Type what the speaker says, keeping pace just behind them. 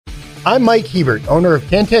I'm Mike Hebert, owner of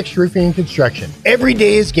Cantex Roofing and Construction. Every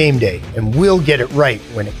day is game day, and we'll get it right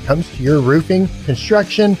when it comes to your roofing,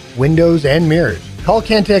 construction, windows, and mirrors. Call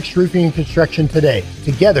Cantex Roofing and Construction today.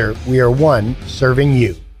 Together, we are one serving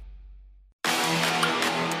you.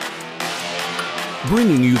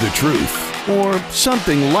 Bringing you the truth, or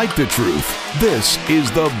something like the truth. This is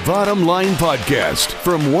the Bottom Line Podcast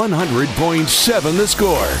from 100.7 The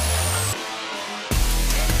Score.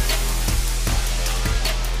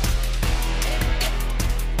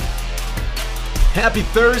 Happy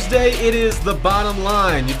Thursday. It is The Bottom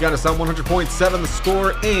Line. You've got us on 100.7 The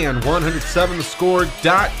Score and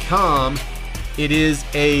 107thescore.com. It is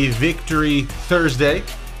a victory Thursday.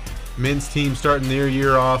 Men's team starting their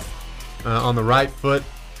year off on the right foot,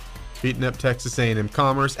 beating up Texas A&M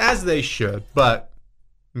Commerce, as they should. But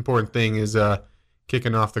important thing is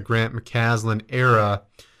kicking off the Grant McCasland era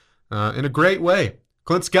in a great way.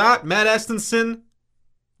 Clint Scott, Matt Estenson,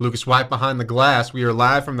 Lucas White behind the glass. We are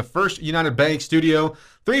live from the First United Bank studio.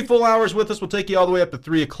 3 full hours with us. We'll take you all the way up to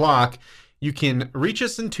 3 o'clock. You can reach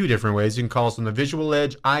us in 2 different ways. You can call us on the Visual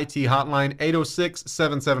Edge IT hotline,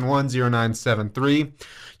 806-771-0973.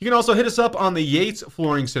 You can also hit us up on the Yates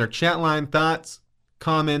Flooring Center chat line. Thoughts,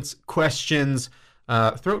 comments, questions.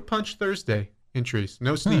 Throat Punch Thursday entries.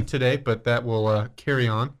 No sleep today, but that will carry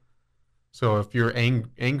on. So if you're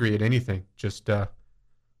angry at anything, just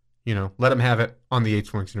let them have it on the Yates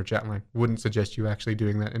Flooring Center chat line. Wouldn't suggest you actually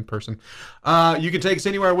doing that in person. You can take us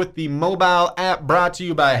anywhere with the mobile app, brought to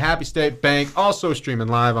you by Happy State Bank. Also streaming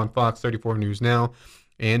live on Fox 34 News Now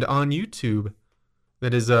and on YouTube.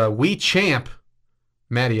 That is We Champ,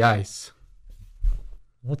 Matty Ice.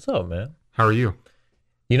 What's up, man? How are you?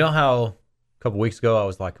 You know how a couple weeks ago I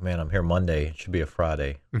was like, man, I'm here Monday. It should be a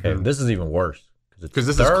Friday. Okay, This is even worse because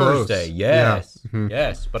this Thursday. Is close. Yes, Yeah.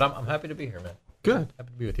 yes. But I'm happy to be here, man. Good.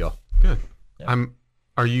 Happy to be with y'all. Good. Yeah.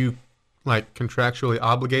 Are you like contractually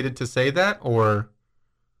obligated to say that, or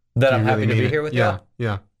that I'm happy to be here with y'all?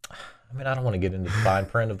 Yeah. I mean, I don't want to get into the fine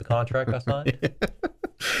print of the contract I signed.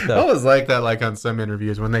 I always like that, like on some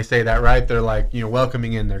interviews when they say that, right? They're like,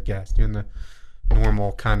 welcoming in their guest, doing the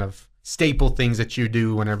normal kind of staple things that you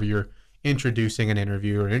do whenever you're introducing an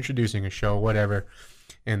interview or introducing a show, whatever.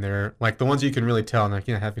 And they're like the ones you can really tell, and like,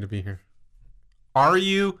 happy to be here. Are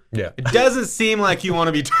you? Yeah. It doesn't seem like you want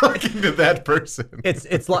to be talking to that person.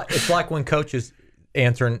 It's like when coaches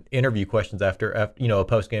answering interview questions after a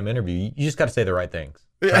post game interview. You just got to say the right things.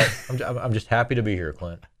 Right? I'm just happy to be here,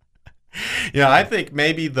 Clint. Yeah, I think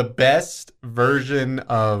maybe the best version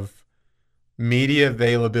of media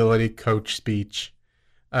availability coach speech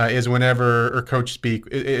is whenever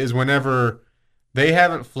they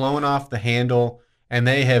haven't flown off the handle and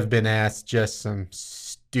they have been asked just some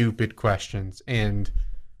stupid questions, and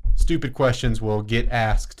stupid questions will get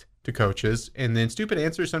asked to coaches, and then stupid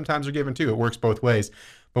answers sometimes are given too. It works both ways.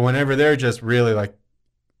 But whenever they're just really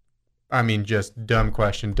just dumb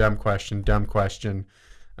question,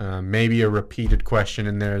 maybe a repeated question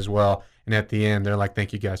in there as well, and at the end they're like,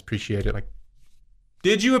 thank you guys, appreciate it. Like,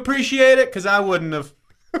 did you appreciate it? Because I wouldn't have.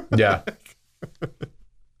 Yeah.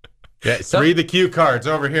 Read the cue cards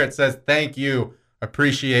over here. It says thank you,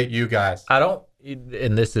 appreciate you guys. I don't,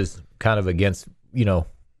 and this is kind of against,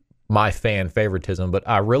 my fan favoritism, but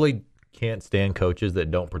I really can't stand coaches that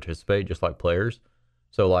don't participate, just like players.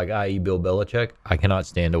 So, like, i.e. Bill Belichick, I cannot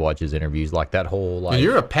stand to watch his interviews. Like, that whole, like... And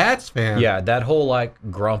you're a Pats fan. Yeah, that whole, like,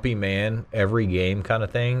 grumpy man, every game kind of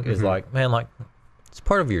thing is like, man, like, it's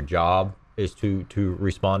part of your job is to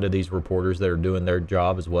respond to these reporters that are doing their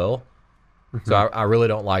job as well. So, I really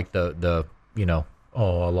don't like the I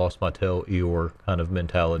lost my tail Eeyore kind of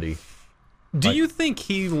mentality. Do you think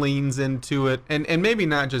he leans into it, and maybe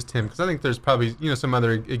not just him, because I think there's probably some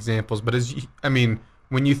other examples, but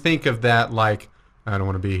when you think of that, like, I don't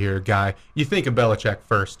want to be here guy, you think of Belichick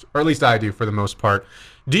first, or at least I do for the most part.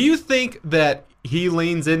 Do you think that he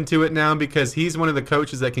leans into it now because he's one of the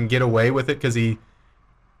coaches that can get away with it because he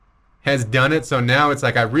has done it, so now it's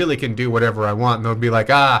like, I really can do whatever I want, and they'll be like,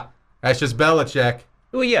 that's just Belichick.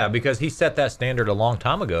 Well, yeah, because he set that standard a long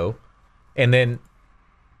time ago, and then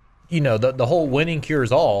the whole winning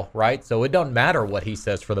cures all, right? So it doesn't matter what he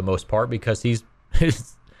says for the most part because his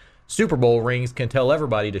Super Bowl rings can tell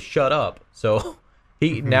everybody to shut up. So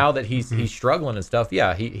now that he's struggling and stuff,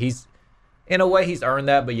 yeah, he's in a way he's earned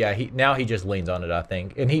that, but yeah, he just leans on it, I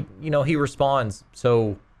think, and he responds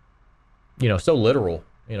so literal.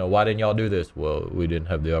 Why didn't y'all do this? Well, we didn't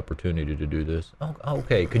have the opportunity to do this. Oh,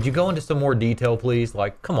 okay, could you go into some more detail, please?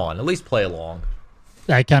 Like, come on, at least play along.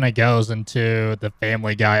 That kind of goes into the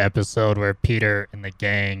Family Guy episode where Peter and the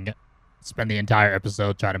gang spend the entire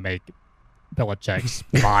episode trying to make Belichick's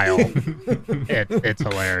smile. It's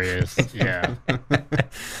hilarious. Yeah.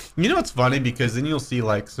 You know, it's funny because then you'll see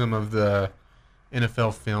like some of the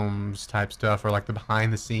NFL films type stuff or like the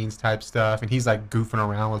behind the scenes type stuff, and he's like goofing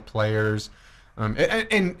around with players. And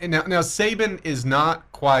now Saban is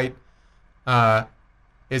not quite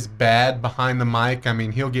is bad behind the mic. I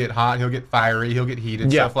mean, he'll get hot, he'll get fiery, he'll get heated,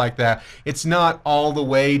 stuff like that. It's not all the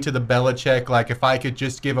way to the Belichick, like, if I could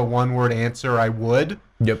just give a one-word answer, I would.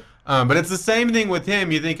 Yep. But it's the same thing with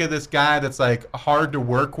him. You think of this guy that's, like, hard to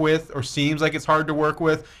work with or seems like it's hard to work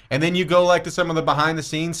with, and then you go, like, to some of the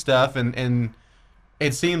behind-the-scenes stuff, and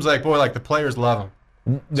it seems like, boy, like, the players love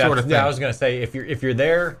him. Sort of thing. Yeah, I was going to say, if you're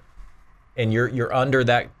there and you're under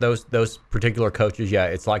those particular coaches,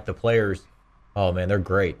 it's like the players. Oh man, they're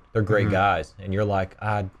great. They're great guys, and you're like,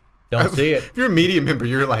 I don't see it. If you're a media member,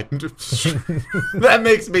 you're like, that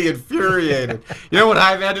makes me infuriated. You know what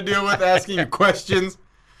I've had to deal with asking you questions?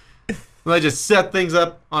 They just set things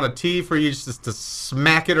up on a tee for you just to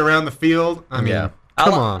smack it around the field. I mean,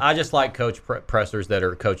 come on. I just like coach pressers that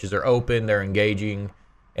are coaches. They're open, they're engaging,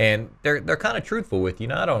 and they're kind of truthful with you.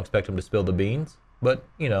 Now, I don't expect them to spill the beans, but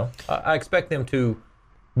I expect them to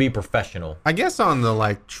be professional. I guess on the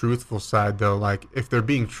like truthful side though, like if they're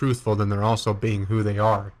being truthful, then they're also being who they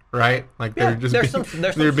are, right? Like they're just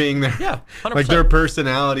being their 100%. Like their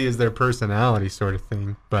personality is their personality sort of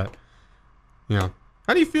thing. But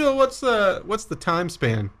how do you feel? What's the time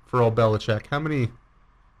span for old Belichick? How many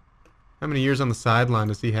years on the sideline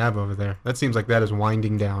does he have over there? That seems like that is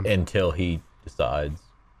winding down until he decides.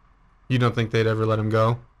 You don't think they'd ever let him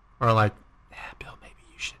go, or like, Bill?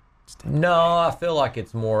 No, I feel like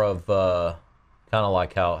it's more of kind of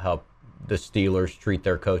like how the Steelers treat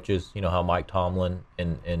their coaches. You know, how Mike Tomlin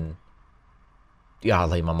and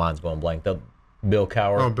golly, my mind's going blank. Bill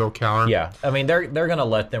Cowher. Oh, Bill Cowher. Yeah, I mean they're gonna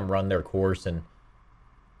let them run their course, and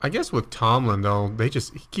I guess with Tomlin though, he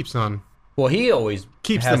keeps on. Well, he always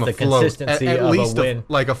keeps has them the afloat. Consistency at of least a win,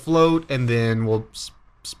 like afloat, and then will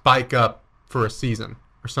spike up for a season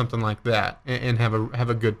or something like that, and have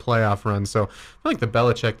a good playoff run. So I feel like the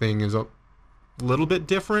Belichick thing is a little bit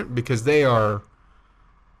different because they are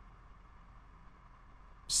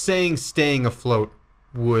saying staying afloat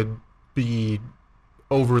would be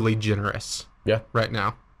overly generous. Right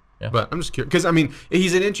now. Yeah. But I'm just curious because I mean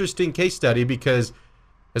he's an interesting case study because,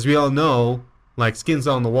 as we all know, like skins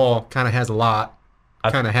on the wall kind of has a lot,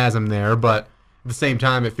 kind of has him there, but at the same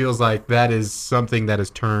time it feels like that is something that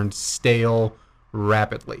has turned stale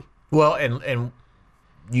rapidly. Well, and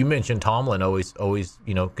you mentioned Tomlin always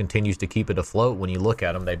continues to keep it afloat. When you look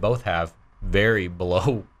at them, they both have very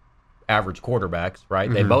below average quarterbacks, right?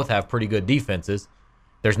 Mm-hmm. They both have pretty good defenses.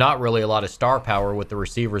 There's not really a lot of star power with the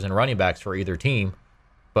receivers and running backs for either team,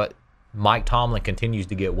 but Mike Tomlin continues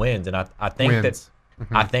to get wins, and I think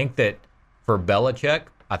that for Belichick,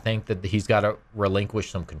 I think that he's got to relinquish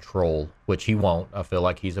some control, which he won't. I feel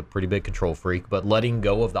like he's a pretty big control freak, but letting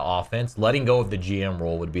go of the offense, letting go of the GM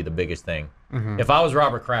role would be the biggest thing. Mm-hmm. If I was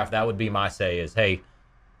Robert Kraft, that would be my say is, hey,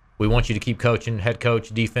 we want you to keep coaching, head coach,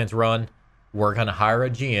 defense run. We're going to hire a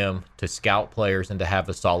GM to scout players and to have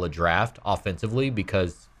a solid draft offensively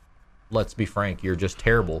because, let's be frank, you're just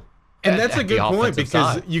terrible. And that's a good point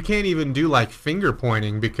because you can't even do like finger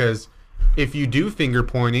pointing because if you do finger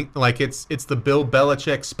pointing, like it's the Bill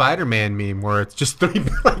Belichick Spider-Man meme where it's just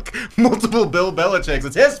multiple Bill Belichicks.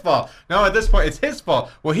 It's his fault. No, at this point, it's his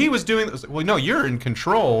fault. Well, he was doing this. Well, no, you're in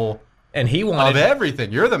control and he wanted of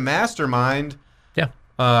everything. You're the mastermind. Yeah.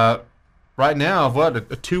 Right now of what? A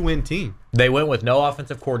 2-win team. They went with no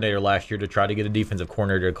offensive coordinator last year to try to get a defensive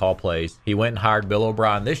coordinator to call plays. He went and hired Bill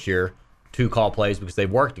O'Brien this year to call plays because they've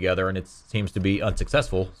worked together and it seems to be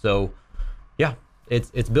unsuccessful. So, yeah,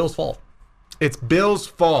 it's Bill's fault. It's Bill's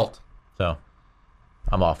fault. So,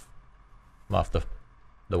 I'm off. I'm off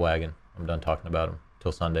the wagon. I'm done talking about him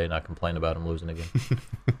till Sunday, and I complain about him losing again. You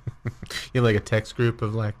have like a text group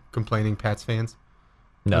of like complaining Pats fans?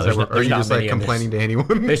 No, are you just like complaining to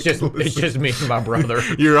anyone? It's just me and my brother.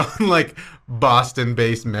 You're on like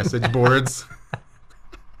Boston-based message boards.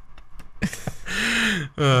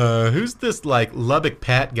 Who's this like Lubbock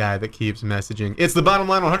Pat guy that keeps messaging? It's the Bottom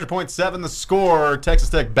Line 100.7 The Score, Texas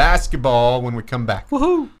Tech basketball when we come back.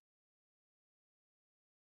 Woohoo!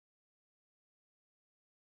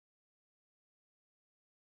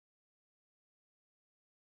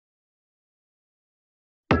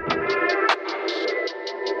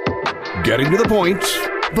 Getting to the point,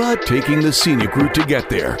 but taking the scenic route to get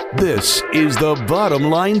there. This is the Bottom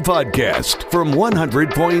Line Podcast from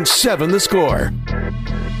 100.7 The Score.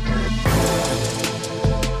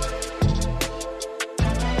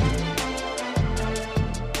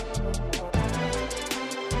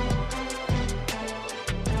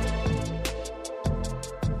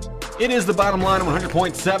 It is the bottom line of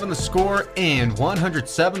 100.7 The Score and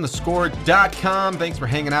 107thescore.com. Thanks for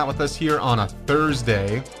hanging out with us here on a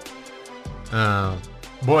Thursday.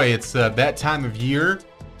 Boy, it's that time of year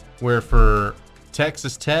where for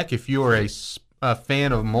Texas Tech, if you are a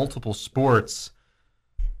fan of multiple sports,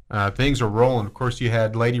 things are rolling. Of course, you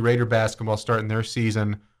had Lady Raider basketball starting their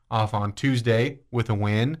season off on Tuesday with a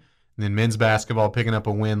win, and then men's basketball picking up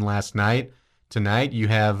a win last night. Tonight, you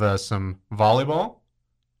have some volleyball.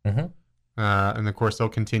 Mm-hmm. And of course, they'll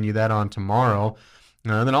continue that on tomorrow.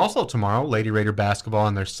 And then also tomorrow, Lady Raider basketball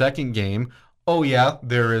in their second game. Oh, yeah,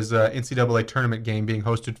 there is an NCAA tournament game being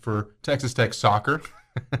hosted for Texas Tech soccer.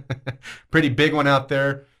 Pretty big one out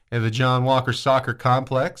there at the John Walker Soccer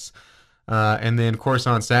Complex. And then, of course,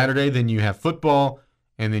 on Saturday, then you have football,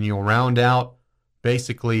 and then you'll round out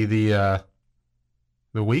basically the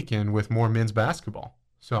weekend with more men's basketball.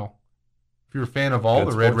 So if you're a fan of all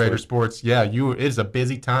the Red Raider sports, yeah, it is a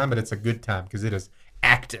busy time, but it's a good time because it is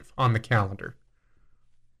active on the calendar.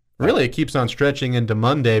 Really, it keeps on stretching into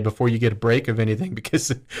Monday before you get a break of anything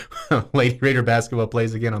because Lady Raider basketball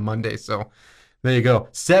plays again on Monday. So there you go.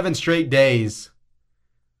 7 straight days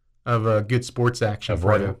of good sports action of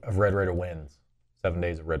Red Raider wins. 7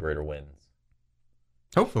 days of Red Raider wins.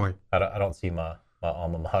 Hopefully. I don't see my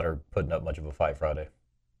alma mater putting up much of a fight Friday.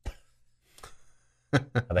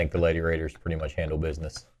 I think the Lady Raiders pretty much handle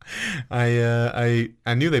business. I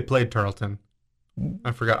knew they played Tarleton.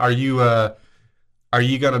 I forgot. Are you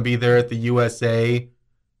gonna be there at the USA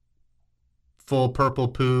full purple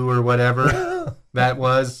poo or whatever that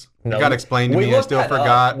was? No, you got to explain to me. I still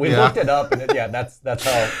forgot. We looked it up, and that's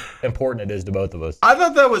how important it is to both of us. I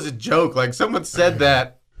thought that was a joke. Like someone said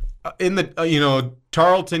that in the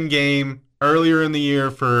Tarleton game earlier in the year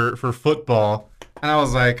for football. And I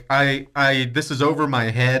was like, this is over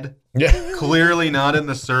my head. Yeah. Clearly not in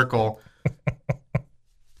the circle.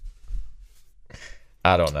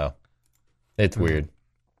 I don't know. It's weird.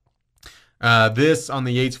 This on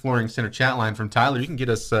the Yates Flooring Center chat line from Tyler. You can get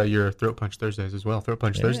us your Throat Punch Thursdays as well. Throat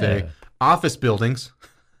Punch Thursday. Office buildings.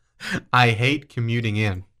 I hate commuting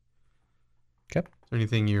in. Okay. Is there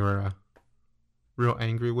anything you're real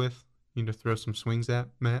angry with? You need to throw some swings at,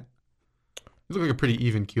 Matt? You look like a pretty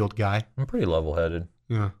even-keeled guy. I'm pretty level-headed.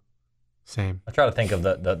 Yeah, same. I try to think of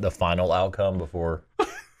the final outcome before,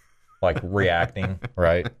 reacting,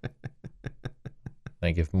 right? I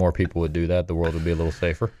think if more people would do that, the world would be a little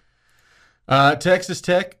safer. Texas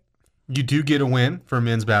Tech, you do get a win for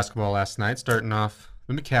men's basketball last night, starting off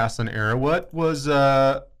the McCasland era. What were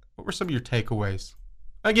some of your takeaways?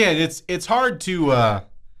 Again, it's hard to.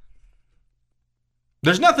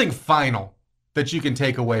 There's nothing final that you can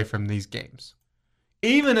take away from these games.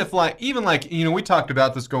 Even we talked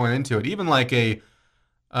about this going into it, even like a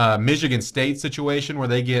Michigan State situation where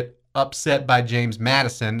they get upset by James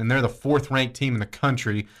Madison and they're the 4th ranked team in the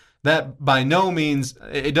country, that by no means,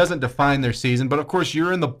 it doesn't define their season. But of course,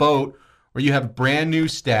 you're in the boat where you have brand new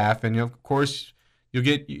staff, and of course, you'll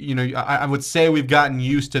get, I would say we've gotten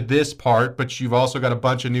used to this part, but you've also got a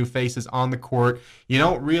bunch of new faces on the court. You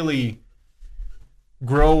don't really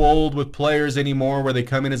grow old with players anymore where they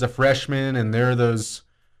come in as a freshman and they're those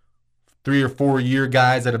 3 or 4 year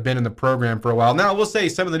guys that have been in the program for a while. Now, I will say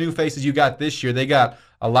some of the new faces you got this year, they got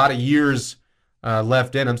a lot of years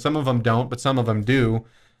left in them. Some of them don't, but some of them do.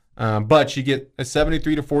 But you get a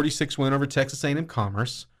 73-46 win over Texas A&M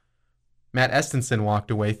Commerce. Matt Estenson walked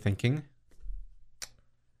away thinking,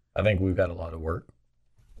 I think we've got a lot of work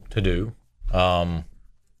to do. I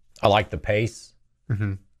like the pace.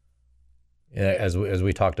 Mm-hmm. As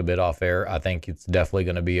we talked a bit off air, I think it's definitely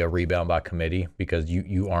going to be a rebound by committee because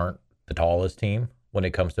you aren't the tallest team when it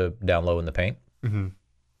comes to down low in the paint.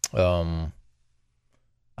 Mm-hmm.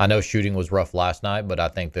 I know shooting was rough last night, but I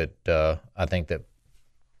think that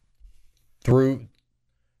through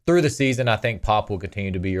the season, I think Pop will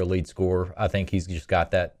continue to be your lead scorer. I think he's just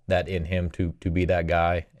got that in him to be that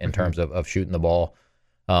guy in terms of shooting the ball.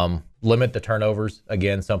 Limit the turnovers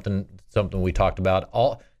again, something we talked about.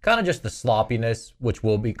 All kind of just the sloppiness, which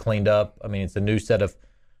will be cleaned up. I mean, it's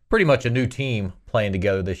pretty much a new team playing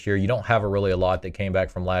together this year. You don't have a lot that came back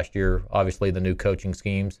from last year. Obviously, the new coaching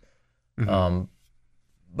schemes,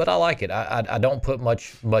 but I like it. I don't put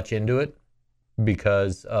much into it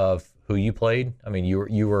because of who you played. I mean,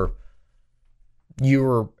 you were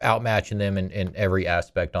outmatching them in every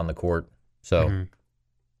aspect on the court. So,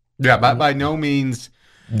 yeah, by no means.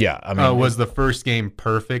 Yeah, I mean, was the first game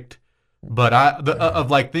perfect? But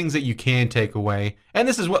of things that you can take away, and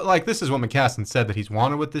this is what McCasland said that he's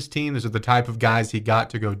wanted with this team. These are the type of guys he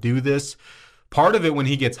got to go do this. Part of it when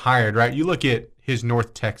he gets hired, right? You look at his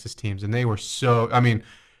North Texas teams, and they were so. I mean,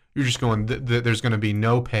 you're just going, there's going to be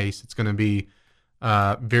no pace. It's going to be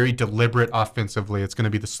very deliberate offensively. It's going to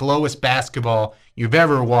be the slowest basketball you've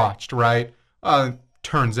ever watched, right?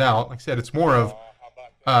 Turns out, like I said, it's more of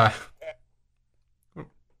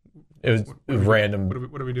it was random.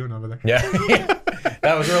 What are we doing over there? Yeah.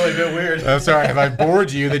 That was really a bit weird. I'm sorry. Have I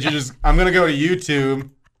bored you? I'm going to go to YouTube.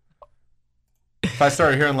 If I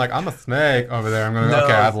start hearing like, I'm a snake over there, I'm going to,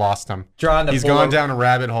 okay, I've lost him. He's going down a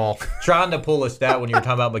rabbit hole. Trying to pull a stat when you were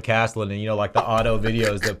talking about McCaslin and, like the auto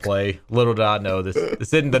videos that play. Little did I know this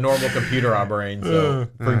isn't the normal computer on brain, so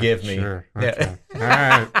forgive me. Sure. Okay.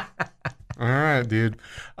 Yeah. All right, dude.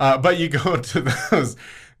 But you go to those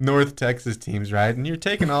North Texas teams, right? And you're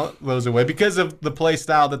taking all those away because of the play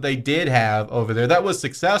style that they did have over there. That was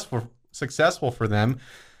successful for them.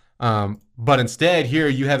 But instead, here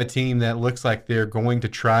you have a team that looks like they're going to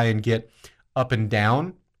try and get up and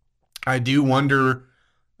down. I do wonder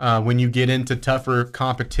when you get into tougher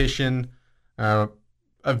competition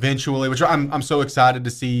eventually, which I'm so excited to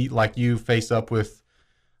see, like you face up with,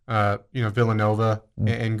 Villanova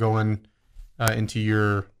and going into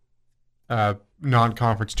your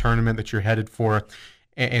non-conference tournament that you're headed for,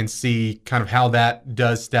 and see kind of how that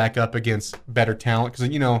does stack up against better talent. Because,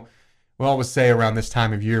 we always say around this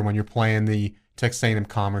time of year when you're playing the Texas A&M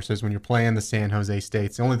Commerces, when you're playing the San Jose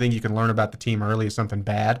States, the only thing you can learn about the team early is something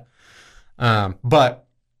bad. But,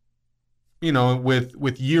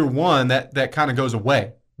 with year one, that kind of goes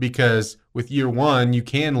away, because with year one, you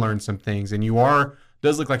can learn some things, and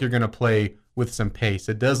does look like you're going to play with some pace.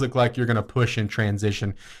 It does look like you're going to push in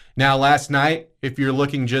transition. Now, last night, if you're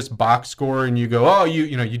looking just box score and you go, oh,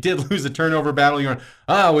 you did lose a turnover battle, you're going,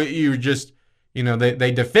 oh, you just,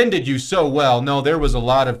 they defended you so well. No, there was a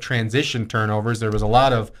lot of transition turnovers. There was a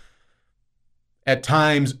lot of, at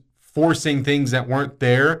times, forcing things that weren't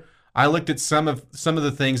there. I looked at some of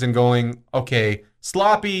the things and going, okay,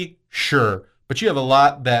 sloppy, sure, but you have a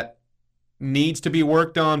lot that needs to be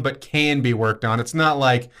worked on but can be worked on. It's not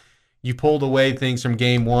like you pulled away things from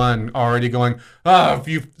game one already going, if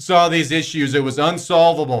you saw these issues, it was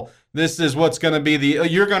unsolvable. This is what's going to be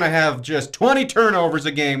you're going to have just 20 turnovers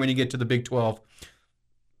a game when you get to the Big 12.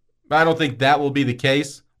 I don't think that will be the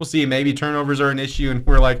case. We'll see. Maybe turnovers are an issue and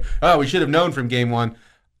we're like, we should have known from game one.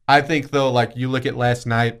 I think, though, like you look at last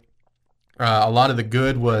night, a lot of the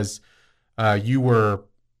good was you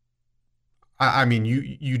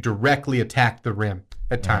directly attacked the rim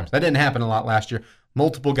at times. That didn't happen a lot last year.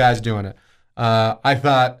 Multiple guys doing it. I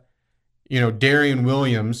thought, Darian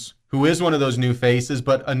Williams, who is one of those new faces,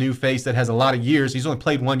 but a new face that has a lot of years. He's only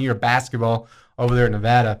played 1 year of basketball over there in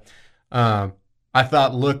Nevada. I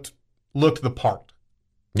thought looked the part.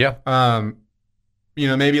 Yeah.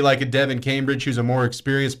 Maybe like a Devin Cambridge, who's a more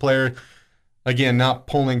experienced player. Again, not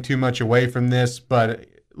pulling too much away from this, but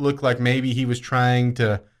it looked like maybe he was trying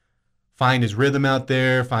to find his rhythm out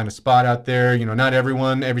there, find a spot out there. Not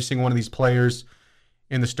every single one of these players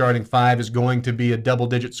in the starting five is going to be a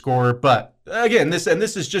double-digit scorer. But again, this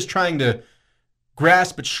is just trying to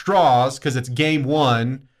grasp at straws because it's game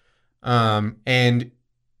one. And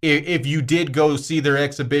if you did go see their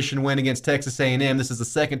exhibition win against Texas A&M, this is the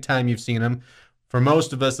second time you've seen them. For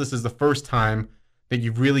most of us, this is the first time that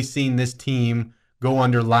you've really seen this team go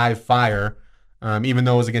under live fire, even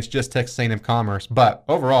though it was against just Texas A&M Commerce. But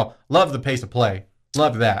overall, love the pace of play.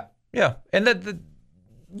 Love that. Yeah, and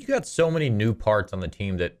you got so many new parts on the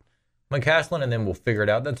team that McCaslin and them will figure it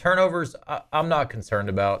out. The turnovers, I'm not concerned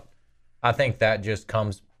about. I think that just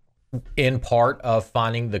comes in part of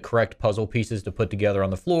finding the correct puzzle pieces to put together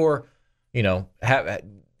on the floor.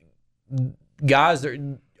 Guys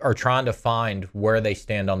are trying to find where they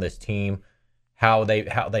stand on this team, how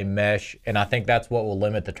they mesh, and I think that's what will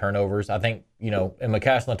limit the turnovers. I think, and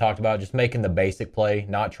McCaslin talked about just making the basic play,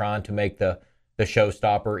 not trying to make the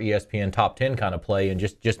showstopper ESPN top 10 kind of play, and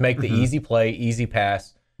just make the easy play, easy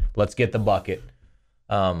pass. Let's get the bucket.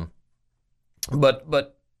 But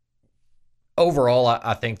overall,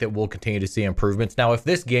 I think that we'll continue to see improvements. Now, if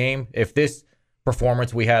this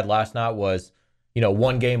performance we had last night was,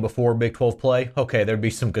 one game before Big 12 play, okay, there'd be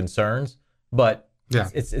some concerns. But yeah,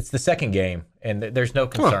 it's the second game, and there's no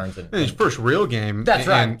concerns. Well, his first real game. That's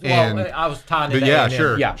right. I was tying it. Yeah,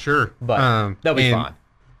 sure. Yeah, sure. But they'll be fine.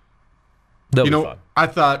 They'll be fine. I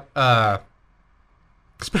thought,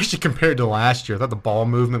 especially compared to last year, I thought the ball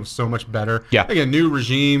movement was so much better. Yeah. Again, new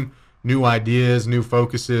regime, new ideas, new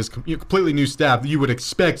focuses, completely new staff. You would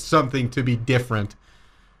expect something to be different.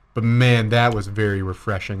 But, man, that was very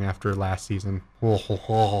refreshing after last season. It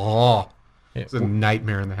was a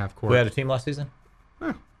nightmare in the half court. We had a team last season?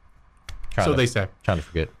 They say. Trying to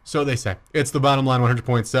forget. So they say. It's the Bottom Line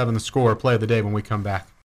 100.7, the score, play of the day when we come back.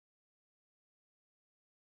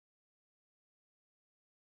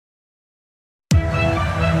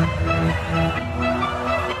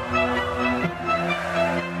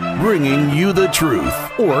 bringing you the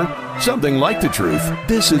truth, or something like the truth.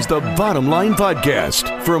 This is the Bottom Line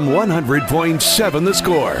Podcast from 100.7 The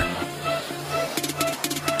Score.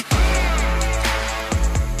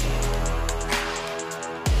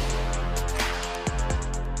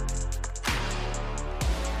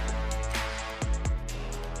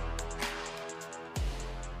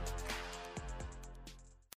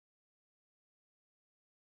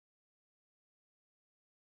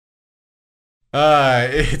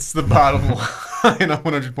 It's the Bottom Line on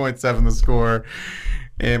 100.7 The Score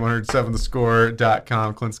and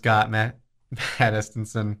 107thescore.com. Clint Scott, Matt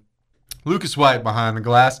Estenson, Lucas White behind the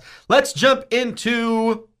glass. Let's jump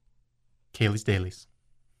into Kailey's Dailies.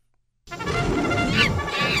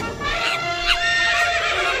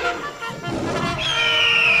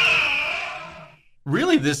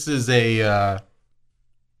 Really, this is a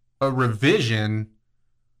revision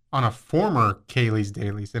on a former Kailey's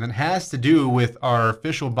Dailies, and it has to do with our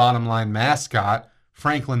official Bottom Line mascot,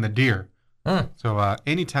 Franklin the Deer. So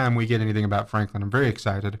anytime we get anything about Franklin, I'm very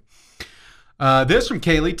excited. This from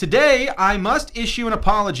Kailey. Today, I must issue an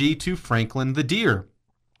apology to Franklin the Deer.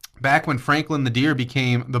 Back when Franklin the Deer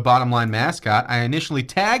became the Bottom Line mascot, I initially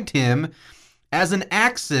tagged him as an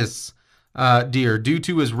axis deer due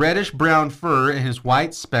to his reddish-brown fur and his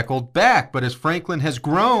white speckled back. But as Franklin has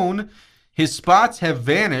grown, his spots have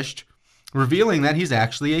vanished, revealing that he's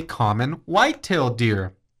actually a common white-tailed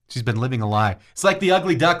deer. She's been living a lie. It's like the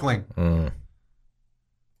ugly duckling.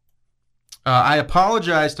 I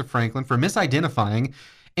apologize to Franklin for misidentifying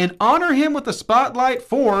and honor him with a spotlight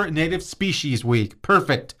for Native Species Week.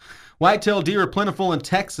 Perfect. White-tailed deer are plentiful in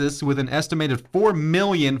Texas, with an estimated 4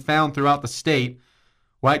 million found throughout the state.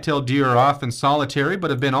 White-tailed deer are often solitary, but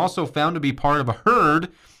have been also found to be part of a herd.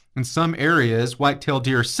 In some areas, white-tailed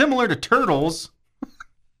deer are similar to turtles.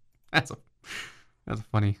 That's a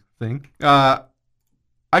funny thing. I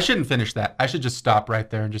shouldn't finish that. I should just stop right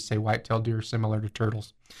there and just say white-tailed deer are similar to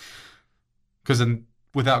turtles. Because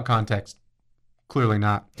without context, clearly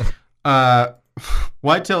not.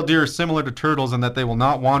 White-tailed deer are similar to turtles in that they will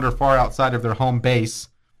not wander far outside of their home base.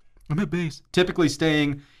 Typically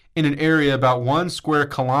staying in an area about 1 square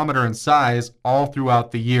kilometer in size all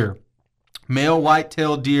throughout the year. Male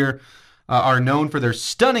white-tailed deer are known for their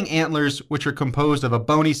stunning antlers, which are composed of a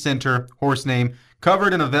bony center, horse name,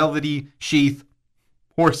 covered in a velvety sheath,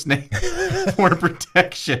 horse name, for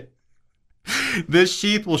protection. This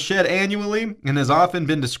sheath will shed annually and has often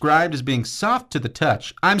been described as being soft to the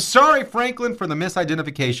touch. I'm sorry, Franklin, for the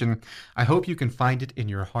misidentification. I hope you can find it in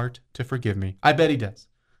your heart to forgive me. I bet he does.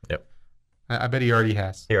 Yep. I bet he already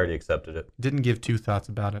has. He already accepted it. Didn't give two thoughts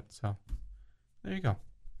about it, so there you go.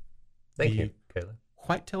 Thank you, Kailey.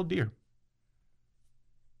 White-tailed deer.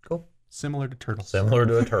 Cool. Similar to turtles. Similar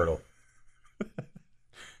to a turtle.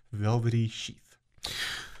 Velvety sheath.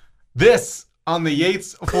 This on the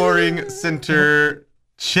Yates Flooring Center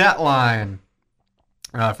chat line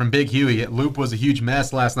from Big Huey. Loop was a huge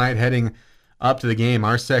mess last night heading up to the game.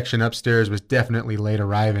 Our section upstairs was definitely late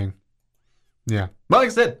arriving. Yeah. But like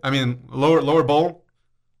I said, I mean, lower bowl,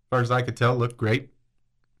 as far as I could tell, looked great.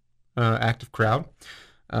 Active crowd.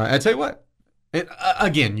 I tell you what,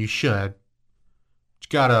 again, you should. You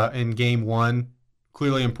gotta, in game one,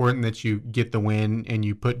 clearly important that you get the win and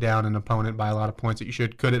you put down an opponent by a lot of points that you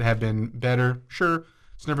should. Could it have been better? Sure.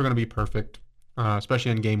 It's never going to be perfect,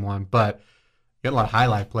 especially in game one. But you got a lot of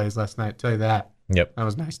highlight plays last night, I'll tell you that. Yep. That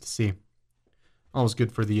was nice to see. Always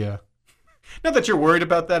good for the... Not that you're worried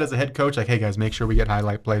about that as a head coach. Like, hey, guys, make sure we get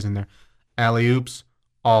highlight plays in there. Alley-oops,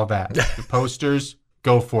 all that. The posters,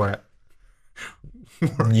 go for it.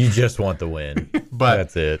 You just want the win. But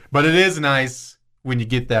that's it. But it is nice when you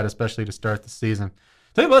get that, especially to start the season.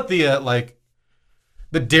 Tell you about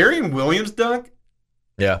the Darian Williams dunk.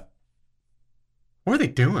 Yeah. What are they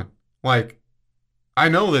doing? Like, I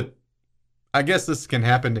know that, I guess this can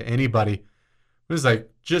happen to anybody. It was like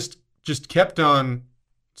just kept on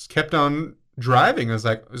driving. It was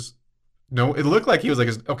like, it looked like he was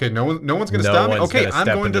like, okay, no one's going to stop me. Okay, I'm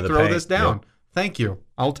going to throw this down. Yep. Thank you.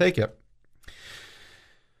 I'll take it.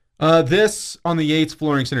 This on the Yates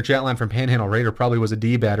Flooring Center chat line from Panhandle Raider probably was a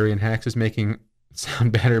D battery, and Hax is making it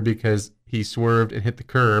sound better because he swerved and hit the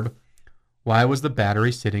curb. Why was the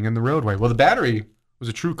battery sitting in the roadway? Well, the battery was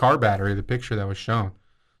a true car battery, the picture that was shown.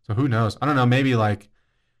 So who knows? I don't know. Maybe like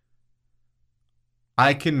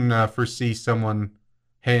I can foresee someone,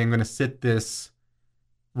 hey, I'm going to sit this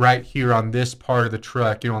right here on this part of the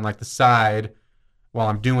truck, on like the side while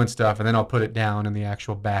I'm doing stuff, and then I'll put it down in the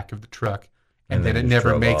actual back of the truck. And then it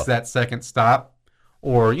never makes that second stop.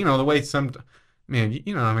 Or, the way some, man,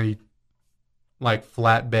 how many like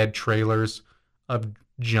flatbed trailers of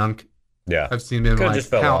junk I've seen them like, just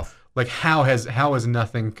fell off. Like how is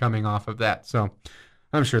nothing coming off of that? So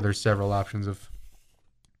I'm sure there's several options of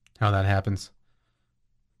how that happens.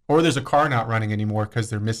 Or there's a car not running anymore because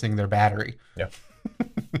they're missing their battery. Yeah.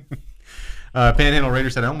 Panhandle Raider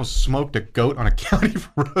said, I almost smoked a goat on a county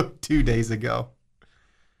road 2 days ago.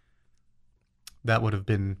 That would have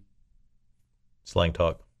been Slang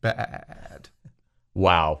talk. bad.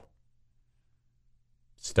 Wow.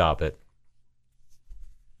 Stop it.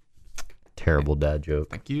 Terrible dad joke.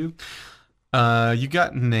 Thank you. You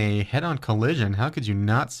got in a head-on collision. How could you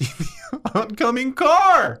not see the oncoming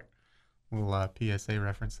car? Little PSA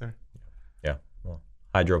reference there. Yeah. Well,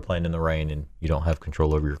 hydroplane in the rain and you don't have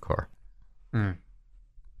control over your car.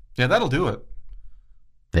 Yeah, that'll do it.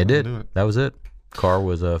 They did. do it. That was it. Car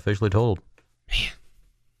was officially totaled. I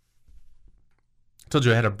told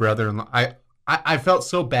you I had a brother-in-law. I felt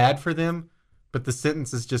so bad for them, but the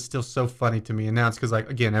sentence is just still so funny to me. And now it's because, like,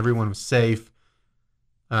 again, everyone was safe,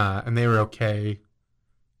 and they were okay,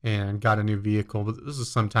 and got a new vehicle. But this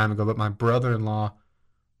was some time ago. But my brother-in-law,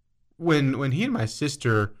 when he and my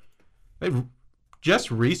sister, they've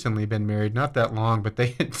just recently been married, not that long, but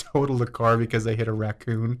they had totaled a car because they hit a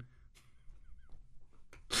raccoon.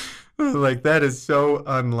 Like, that is so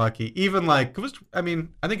unlucky. Even like, I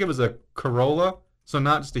think it was a Corolla, so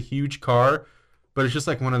not just a huge car, but it's just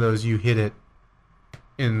like one of those, you hit it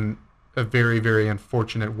in a very, very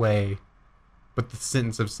unfortunate way. But the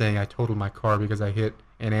sentence of saying I totaled my car because I hit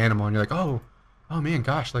an animal, and you're like, oh man,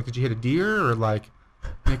 gosh, like, did you hit a deer or like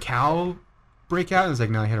a cow break out? And it's like,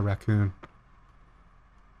 no, I hit a raccoon.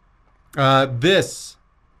 This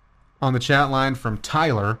on the chat line from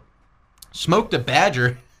Tyler: smoked a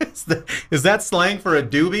badger. Is that slang for a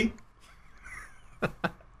doobie?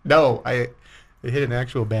 No, I hit an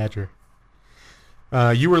actual badger.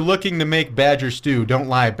 You were looking to make badger stew. Don't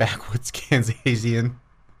lie, backwoods Kansasian.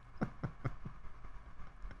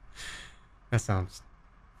 That sounds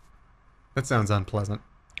unpleasant.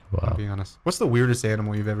 Wow. I'll be honest. What's the weirdest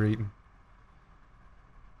animal you've ever eaten?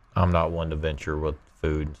 I'm not one to venture with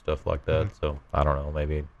food and stuff like that, so I don't know,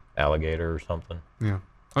 maybe alligator or something. Yeah.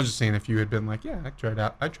 I was just saying if you had been like, yeah,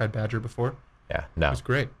 I tried badger before. Yeah, It no. was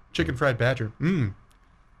great. Chicken fried badger.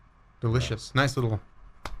 Delicious. Nice little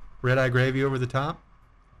red eye gravy over the top.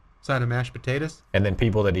 Side of mashed potatoes. And then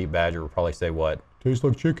people that eat badger will probably say what? Tastes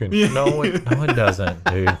like chicken. No, it doesn't,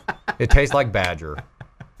 dude. It tastes like badger.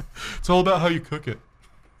 It's all about how you cook it.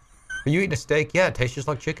 Are you eating a steak? Yeah, it tastes just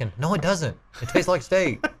like chicken. No, it doesn't. It tastes like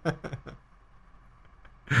steak.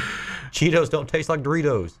 Cheetos don't taste like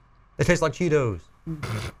Doritos. They taste like Cheetos.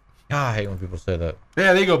 I hate when people say that.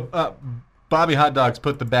 Yeah, there you go. Bobby Hot Dogs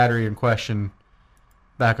put the battery in question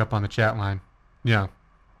back up on the chat line. Yeah.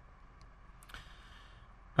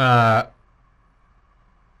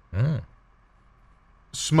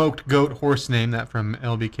 Smoked goat horse name, that from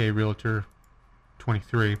LBK Realtor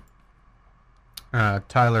 23.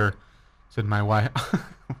 Tyler said my wife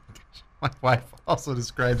also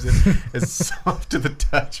describes it as soft to the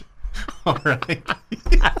touch. All right.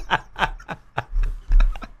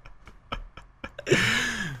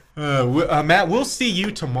 Matt, we'll see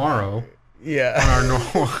you tomorrow. Yeah. On our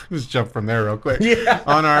normal, just jump from there real quick. Yeah.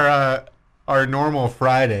 On our normal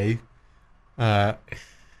Friday.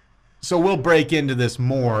 So we'll break into this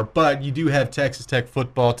more, but you do have Texas Tech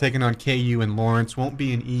football taking on KU and Lawrence. Won't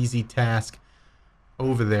be an easy task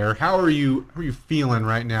over there. How are you feeling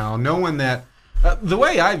right now, knowing that the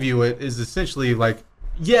way I view it is essentially like,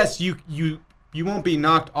 yes, you won't be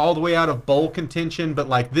knocked all the way out of bowl contention, but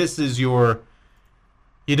like this is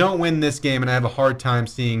you don't win this game, and I have a hard time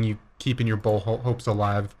seeing you keeping your bowl hopes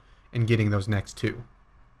alive and getting those next two.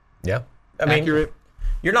 Yeah. Accurate?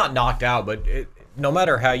 You're not knocked out, but no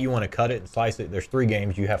matter how you want to cut it and slice it, there's 3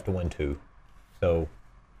 games you have to win 2. So,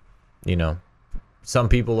 some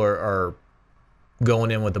people are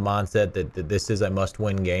going in with the mindset that this is a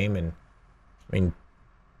must-win game, and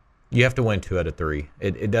you have to win 2 out of 3.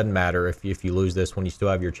 It doesn't matter if you lose this one, you still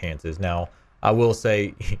have your chances. Now, I will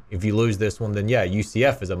say, if you lose this one, then yeah,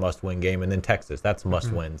 UCF is a must-win game, and then Texas, that's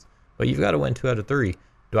must-wins. But you've got to win 2 out of 3.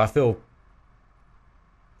 Do I feel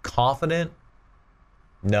confident?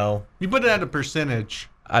 No. You put it at a percentage.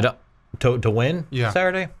 I don't to win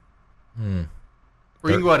Saturday? Or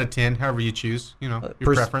you can go out of 10, however you choose, your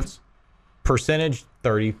preference. Percentage,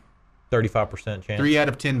 30, 35% chance. 3 out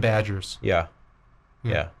of 10 Badgers. Yeah.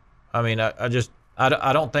 I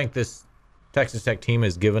don't think this Texas Tech team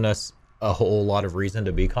has given us a whole lot of reason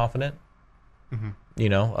to be confident.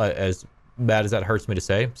 As bad as that hurts me to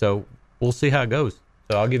say. So we'll see how it goes.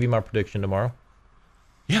 So I'll give you my prediction tomorrow.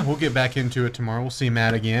 Yeah, we'll get back into it tomorrow. We'll see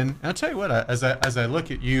Matt again. And I'll tell you what, as I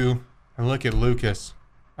look at you, I look at Lucas,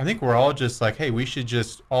 I think we're all just like, hey, we should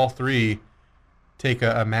just all three take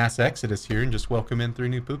a mass exodus here and just welcome in three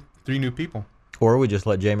new people. Or we just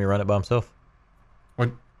let Jamie run it by himself. What?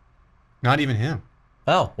 Not even him.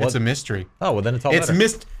 Oh, it's a mystery. Oh, well then it's all it's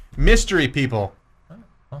better. Mystery people.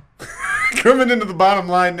 Oh. Coming into the bottom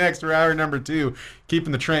line next for hour number 2,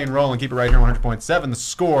 keeping the train rolling. Keep it right here on 100.7. The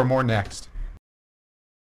Score. More next.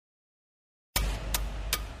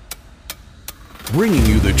 Bringing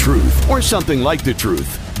you the truth, or something like the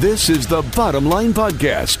truth. This is the Bottom Line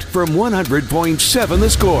Podcast from 100.7 The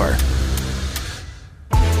Score.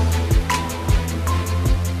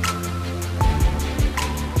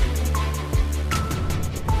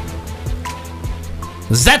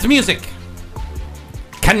 That music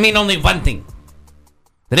can mean only one thing.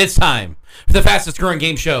 That it's time for the fastest growing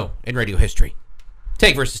game show in radio history.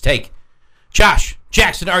 Take versus Take. Josh,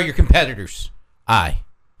 Jackson are your competitors. I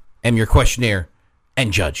am your questionnaire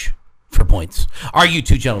and judge for points. Are you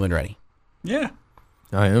two gentlemen ready? Yeah.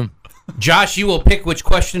 I am. Josh, you will pick which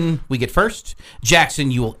question we get first.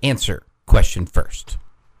 Jackson, you will answer question first.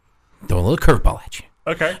 Throw a little curveball at you.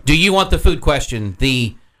 Okay. Do you want the food question,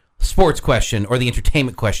 the sports question, or the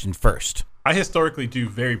entertainment question first? I historically do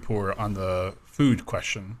very poor on the food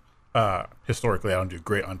question. Historically, I don't do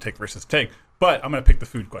great on Take versus Take, but I'm going to pick the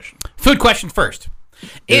food question. Food question first.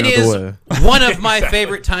 It is one of my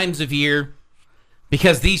favorite times of year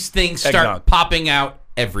because these things start Eggnog. popping out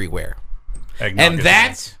everywhere. Eggnog And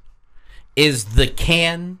that is the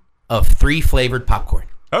can of 3 flavored popcorn.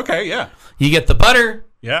 Okay, yeah. You get the butter,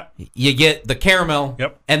 Yeah. you get the caramel,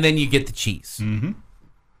 Yep. and then you get the cheese. Mm-hmm.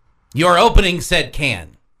 Your opening said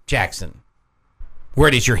can, Jackson. Where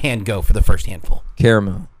does your hand go for the first handful?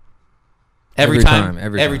 Caramel. Every time.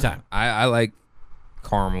 Every time. I like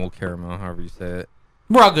caramel, however you say it.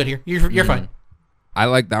 We're all good here. You're fine. I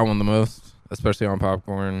like that one the most, especially on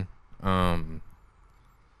popcorn.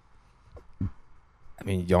 I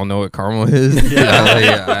mean, y'all know what caramel is.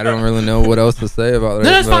 Yeah. I don't really know what else to say about it. No,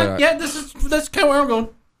 that's fine. Yeah, that's kind of where I'm going.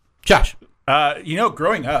 Josh.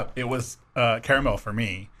 Growing up, it was caramel for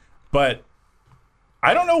me, but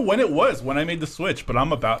I don't know when it was when I made the switch, but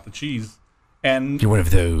I'm about the cheese. And You're one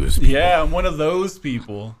of those people. Yeah, I'm one of those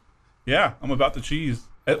people. Yeah, I'm about the cheese.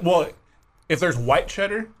 Well, if there's white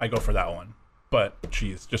cheddar, I go for that one. But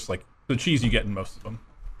cheese, just like the cheese you get in most of them.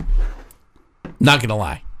 Not going to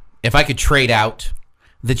lie. If I could trade out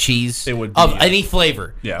the cheese It would be, of any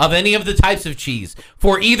flavor, Yeah. of any of the types of cheese,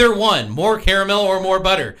 for either one, more caramel or more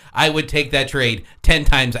butter, I would take that trade 10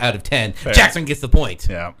 times out of 10. Fair. Jackson gets the point.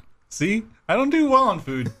 Yeah. See, I don't do well on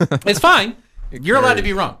food. It's fine. You're allowed to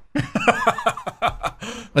be wrong.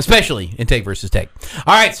 Especially in Take versus Take.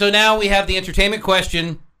 All right, so now we have the entertainment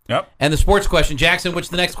question Yep. and the sports question. Jackson, what's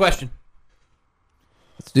the next question?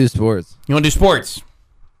 Let's do sports. You want to do sports?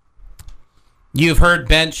 You've heard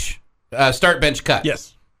start, bench, cut.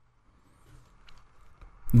 Yes.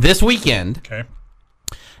 This weekend, Okay.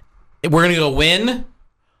 we're going to go win,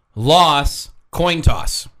 loss, coin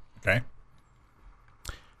toss. Okay.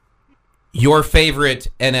 Your favorite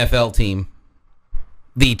NFL team,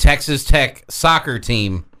 the Texas Tech soccer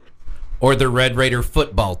team, or the Red Raider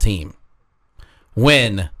football team?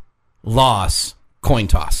 Win, loss, coin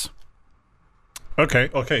toss. Okay.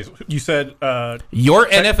 So you said Your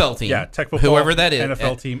NFL team, yeah, Tech football, whoever that is,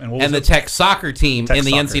 NFL team, and what was and the it? Tech soccer team Tech in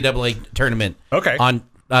the soccer. NCAA tournament. Okay. On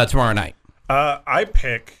tomorrow night. I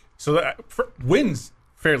pick wins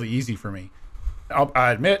fairly easy for me.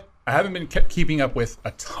 I admit I haven't been keeping up with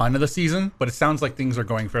a ton of the season, but it sounds like things are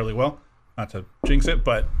going fairly well. Not to jinx it,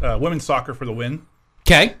 but women's soccer for the win.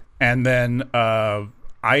 Okay. And then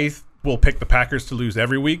I will pick the Packers to lose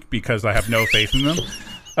every week because I have no faith in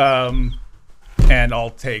them. And I'll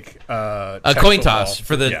take A Tech coin football. toss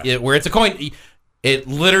for the Yeah. where it's a coin. It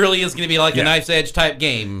literally is going to be like a Yeah. knife's edge type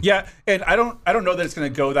game. Yeah, and I don't know that it's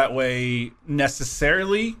going to go that way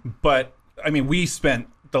necessarily, but I mean, we spent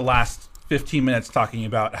the last 15 minutes talking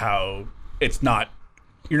about how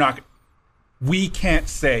we can't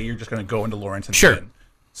say you're just going to go into Lawrence and Sure. win.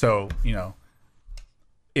 So,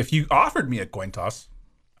 if you offered me a coin toss,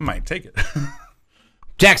 I might take it.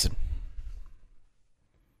 Jackson.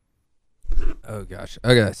 Oh gosh.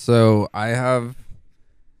 Okay, so I have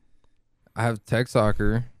Tech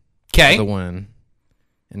soccer Okay. for the win,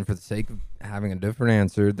 and for the sake of having a different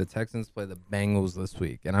answer, the Texans play the Bengals this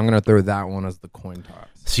week, and I'm gonna throw that one as the coin toss.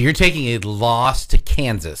 So you're taking a loss to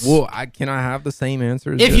Kansas. Well, can I have the same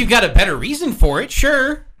answer? as If this? you've got a better reason for it,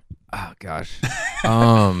 sure. Oh gosh.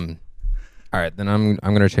 All right, then I'm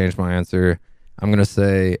gonna change my answer. I'm gonna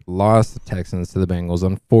say lost the Texans to the Bengals,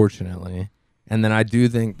 unfortunately. And then I do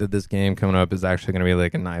think that this game coming up is actually gonna be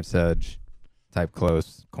like a knife's edge type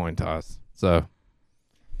close coin toss. So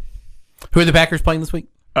Who are the Packers playing this week?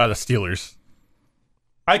 The Steelers.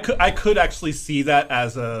 I could actually see that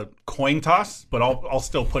as a coin toss, but I'll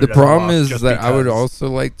still put it. The as a problem loss is just that I would because- also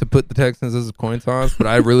like to put the Texans as a coin toss, but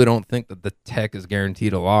I really don't think that the Tech is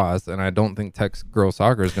guaranteed a loss, and I don't think Tech's girls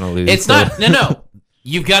soccer is going to lose. It's not. No.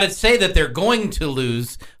 You've got to say that they're going to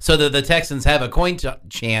lose so that the Texans have a coin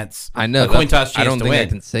chance. I know. A coin toss chance I don't to think win. I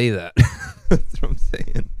can say that. That's what I'm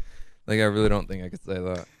saying. Like, I really don't think I could say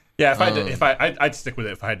that. Yeah, I'd stick with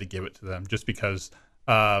it if I had to give it to them, just because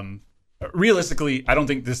realistically, I don't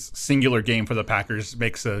think this singular game for the Packers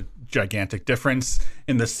makes a gigantic difference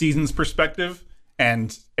in the season's perspective.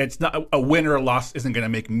 And it's not a win or a loss isn't going to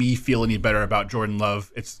make me feel any better about Jordan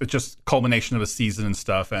Love. It's just culmination of a season and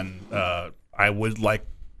stuff. And I would like,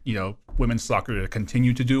 women's soccer to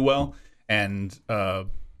continue to do well and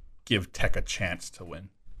give Tech a chance to win.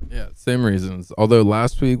 Yeah, same reasons. Although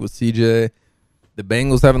last week with CJ, the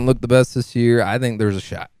Bengals haven't looked the best this year. I think there's a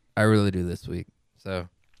shot. I really do this week. So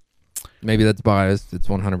maybe that's biased. It's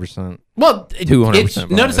 100%. Well, 200%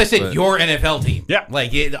 notice I biased, said but- your NFL team. Yeah.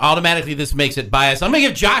 Like, automatically this makes it biased. I'm going to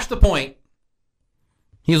give Josh the point.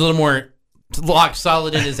 He's a little more locked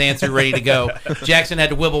solid in his answer, ready to go. Jackson had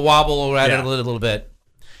to wibble wobble around it a little bit.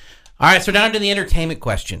 All right, so down to the entertainment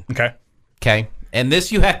question. Okay. And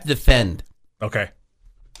this you have to defend. Okay.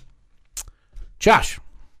 Josh,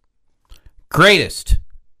 greatest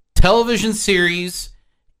television series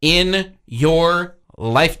in your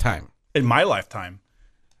lifetime. In my lifetime.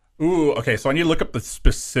 Ooh, okay. So I need to look up the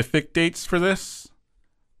specific dates for this.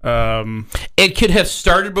 It could have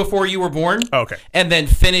started before you were born. Okay. And then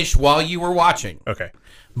finish while you were watching. Okay.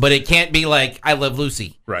 But it can't be like I Love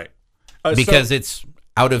Lucy. Right. Because it's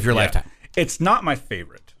out of your lifetime. It's not my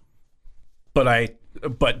favorite,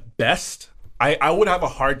 but best. I would have a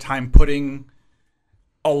hard time putting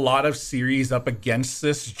a lot of series up against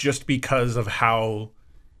this just because of how,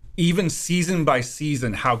 even season by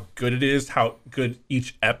season, how good it is, how good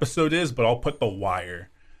each episode is. But I'll put The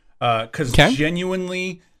Wire because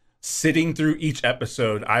genuinely sitting through each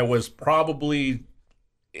episode, I was probably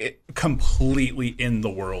completely in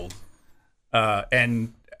the world,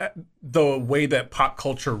 and the way that pop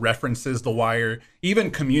culture references The Wire,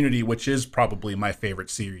 even Community, which is probably my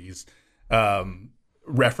favorite series,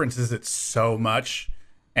 references it so much.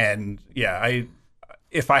 And yeah,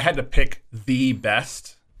 if I had to pick the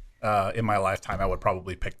best in my lifetime, I would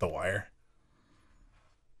probably pick The Wire.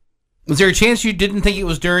 Was there a chance you didn't think it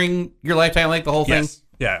was during your lifetime, like the whole thing? Yes.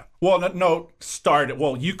 Yeah. Well, no, started.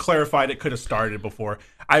 Well, you clarified it could have started before.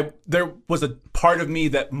 There was a part of me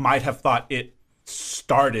that might have thought it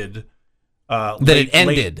started. It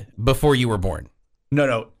ended before you were born.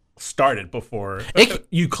 No, started before.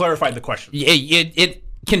 You clarified the question. It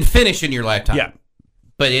can finish in your lifetime. Yeah.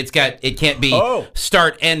 But it can't be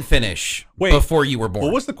start and finish before you were born.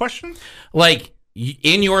 What was the question? Like,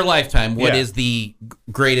 in your lifetime, what is the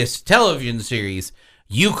greatest television series?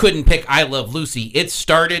 You couldn't pick I Love Lucy. It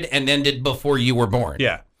started and ended before you were born.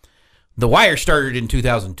 Yeah. The Wire started in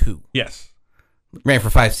 2002. Yes. Ran for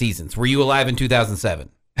 5 seasons. Were you alive in 2007?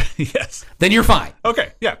 Yes. Then you're fine.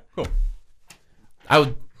 Okay. Yeah. Cool. I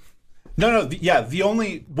would. No. The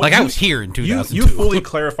only I was here in 2002. You fully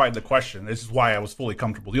clarified the question. This is why I was fully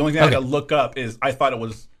comfortable. The only thing I had to look up is I thought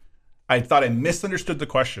I misunderstood the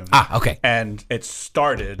question. Okay. And it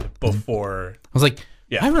started before. I was like,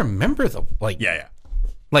 I remember Yeah.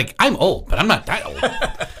 Like, I'm old, but I'm not that old.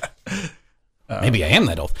 Maybe I am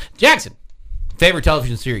that old. Jackson, favorite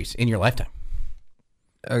television series in your lifetime?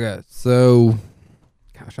 Okay, so,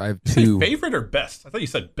 gosh, I have two. Favorite or best? I thought you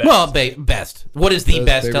said best. Well, best. What is the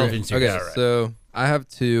best favorite? television series? Okay, so I have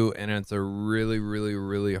two, and it's a really, really,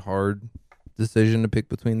 really hard decision to pick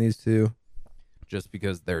between these two, just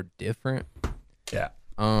because they're different. Yeah.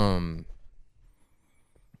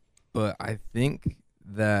 But I think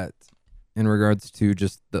that in regards to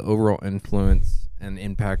just the overall influence and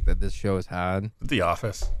impact that this show has had, The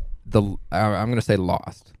Office. I'm gonna say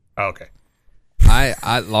Lost. Oh, okay.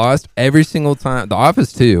 I Lost every single time. The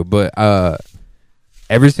Office too, but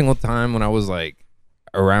every single time when I was like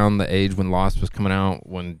around the age when Lost was coming out,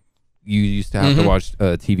 when you used to have to watch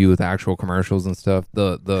TV with actual commercials and stuff.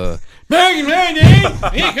 Go ahead,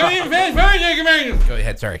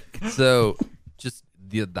 sorry. So just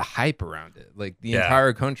the hype around it, like the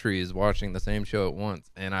entire country is watching the same show at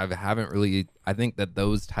once, and I think that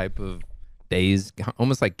those type of days,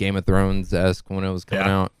 almost like Game of Thrones-esque when it was coming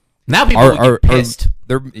out. Now people will get pissed.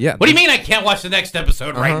 What do you mean I can't watch the next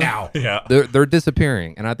episode right now? Yeah. They're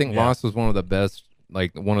disappearing, and I think Lost was one of the best,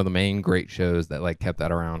 like one of the main great shows that like kept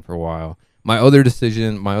that around for a while. My other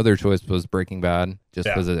choice was Breaking Bad, just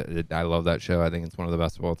because I love that show. I think it's one of the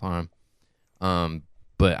best of all time.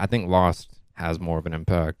 but I think Lost has more of an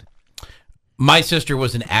impact. My sister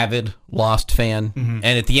was an avid Lost fan, and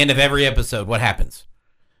at the end of every episode, what happens?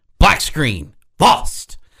 Black screen,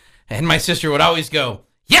 Lost. And my sister would always go,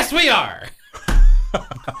 "Yes, we are."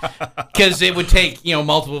 Because it would take,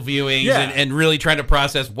 multiple viewings and really trying to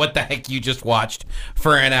process what the heck you just watched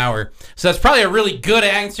for an hour. So that's probably a really good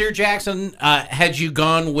answer, Jackson. Had you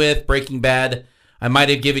gone with Breaking Bad, I might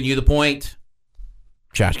have given you the point.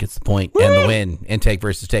 Josh gets the point and the win in Take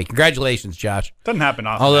versus Take. Congratulations, Josh. Doesn't happen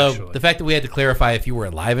often, Although, actually. the fact that we had to clarify if you were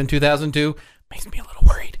alive in 2002 makes me a little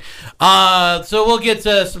worried. So we'll get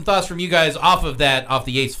some thoughts from you guys off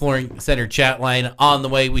the Yates Flooring Center chat line on the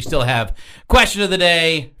way. We still have question of the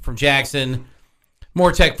day from Jackson,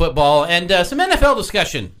 more Tech football, and some NFL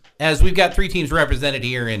discussion, as we've got 3 teams represented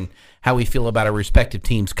here and how we feel about our respective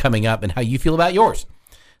teams coming up and how you feel about yours.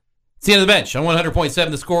 It's the end of the bench on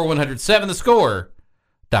 100.7 The Score,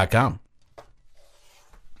 107thescore.com.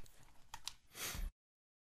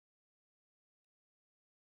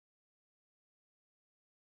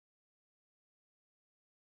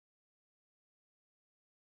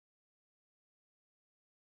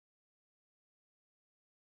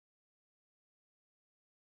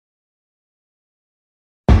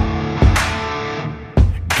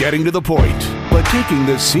 Getting to the point, but taking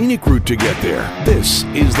the scenic route to get there. This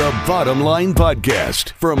is the Bottom Line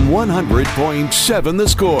Podcast from 100.7 The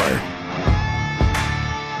Score.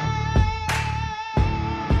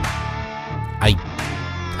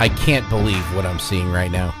 I can't believe what I'm seeing right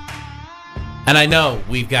now. And I know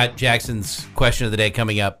we've got Jackson's question of the day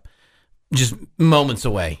coming up just moments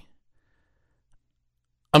away.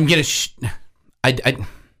 I'm going to...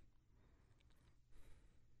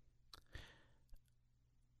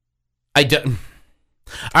 All right,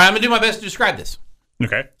 I'm going to do my best to describe this.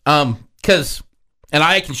 Okay. Because, and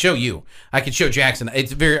I can show you. I can show Jackson.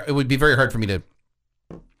 It would be very hard for me to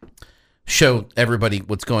show everybody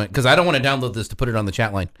what's going, because I don't want to download this to put it on the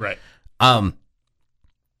chat line. Right.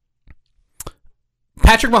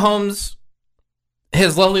 Patrick Mahomes,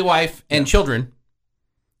 his lovely wife and children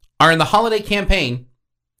are in the holiday campaign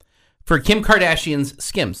for Kim Kardashian's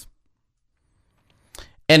Skims.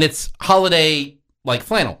 And it's holiday like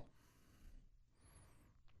flannel.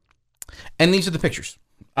 And these are the pictures.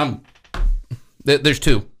 There's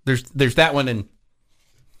 2. There's that one and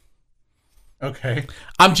Okay.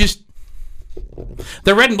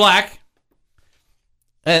 they're red and black.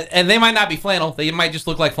 And they might not be flannel. They might just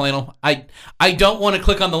look like flannel. I don't want to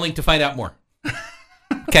click on the link to find out more.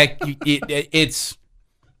 Okay? It's...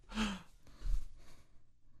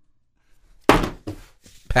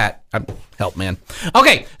 Pat, help, man.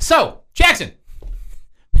 Okay, so, Jackson,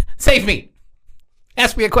 save me.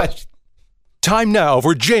 Ask me a question. Time now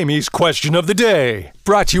for Jamie's question of the day.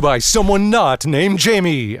 Brought to you by someone not named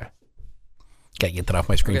Jamie. Gotta get that off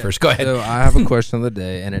my screen first. Go ahead. So I have a question of the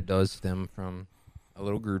day, and it does stem from a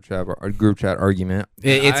little group chat argument.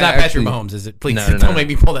 It's not Patrick Mahomes, is it? Please, don't make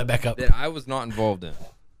me pull that back up. That I was not involved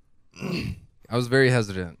in. I was very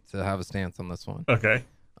hesitant to have a stance on this one. Okay.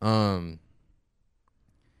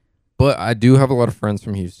 But I do have a lot of friends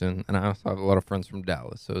from Houston, and I also have a lot of friends from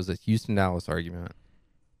Dallas. So it was a Houston-Dallas argument.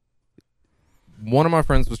 One of my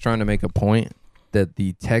friends was trying to make a point that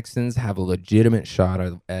the Texans have a legitimate shot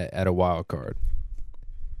at a wild card.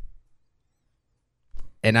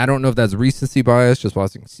 And I don't know if that's recency bias, just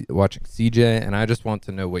watching CJ, and I just want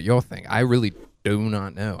to know what y'all think. I really do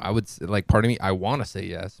not know. I would, part of me, I want to say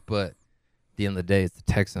yes, but at the end of the day, it's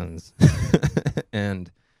the Texans.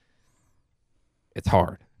 And it's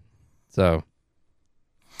hard. So,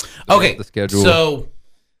 okay, the schedule. So,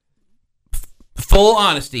 full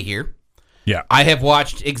honesty here. Yeah. I have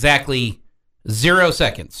watched exactly 0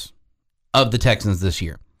 seconds of the Texans this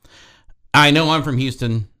year. I know I'm from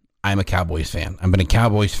Houston. I'm a Cowboys fan. I've been a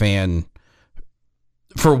Cowboys fan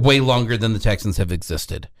for way longer than the Texans have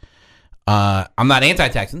existed. I'm not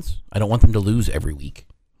anti-Texans. I don't want them to lose every week.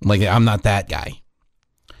 I'm not that guy.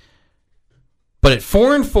 But at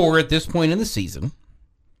 4-4 at this point in the season,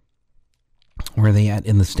 where are they at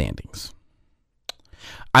in the standings?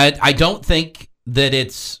 I don't think that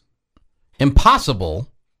it's impossible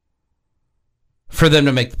for them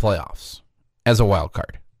to make the playoffs as a wild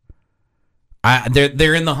card.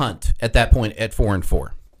 They're in the hunt at that point at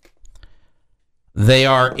 4-4. They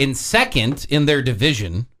are in second in their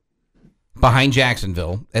division behind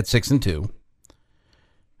Jacksonville at 6-2.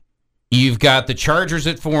 You've got the Chargers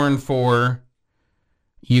at 4-4.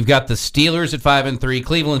 You've got the Steelers at 5-3,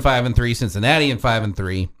 Cleveland 5-3, Cincinnati at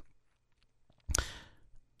 5-3.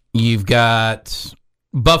 You've got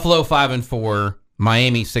Buffalo 5-4,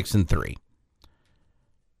 Miami 6-3.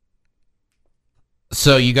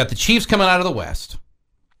 So you got the Chiefs coming out of the West.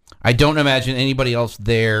 I don't imagine anybody else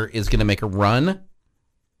there is going to make a run.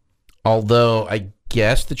 Although I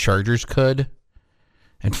guess the Chargers could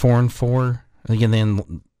at 4-4. Again,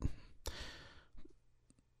 then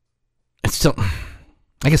it's still,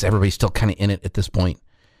 I guess everybody's still kind of in it at this point.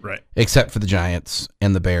 Right. Except for the Giants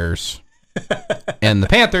and the Bears and the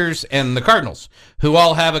Panthers and the Cardinals, who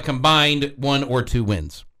all have a combined 1 or 2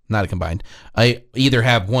 wins. Not a combined. I either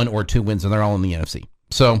have 1 or 2 wins, and they're all in the NFC.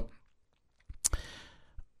 So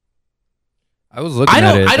I was looking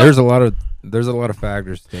at it. There's a lot of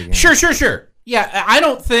factors to take in. Sure. Yeah, I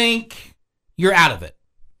don't think you're out of it.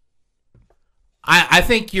 I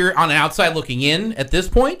think you're on the outside looking in at this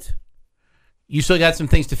point. You still got some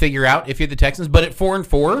things to figure out if you're the Texans, but at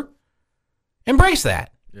 4-4, embrace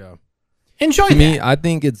that. Yeah. Enjoy to that. me, I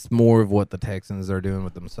think it's more of what the Texans are doing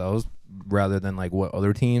with themselves rather than like what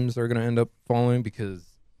other teams are going to end up following, because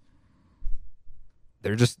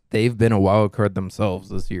they've been a wild card themselves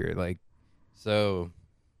this year. Like, so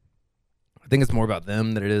I think it's more about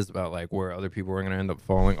them than it is about like where other people are going to end up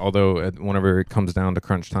falling. Although whenever it comes down to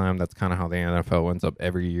crunch time, that's kind of how the NFL ends up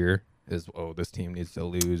every year is, oh, this team needs to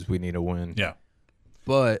lose. We need to win. Yeah.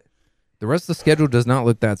 But the rest of the schedule does not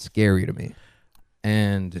look that scary to me.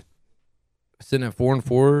 And sitting at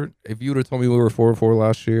 4-4, if you would have told me we were 4-4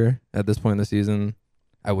 last year at this point in the season,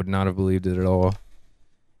 I would not have believed it at all.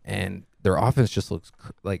 And their offense just looks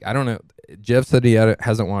like, I don't know. Jeff said he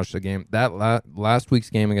hasn't watched a game. That last week's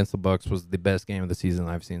game against the Bucs was the best game of the season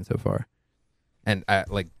I've seen so far. And I,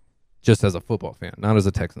 like, just as a football fan, not as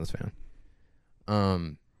a Texans fan.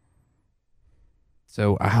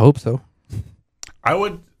 So I hope so.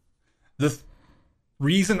 The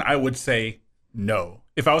reason I would say no,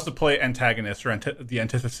 if I was to play antagonist or the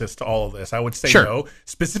antithesis to all of this, I would say no,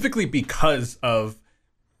 specifically because of,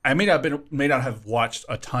 I may not have watched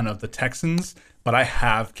a ton of the Texans, but I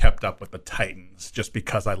have kept up with the Titans just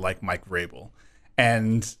because I like Mike Vrabel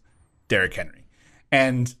and Derrick Henry.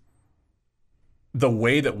 And the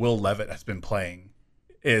way that Will Levitt has been playing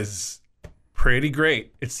is pretty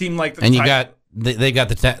great. It seemed like they got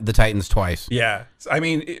the Titans twice. Yeah. I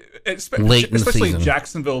mean, especially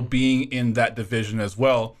Jacksonville being in that division as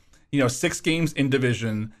well. 6 games in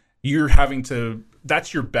division, you're having to,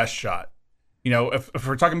 that's your best shot. If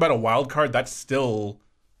we're talking about a wild card, that's still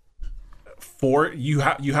 4. You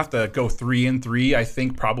have to go 3-3, I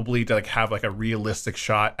think, probably to have a realistic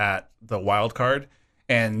shot at the wild card.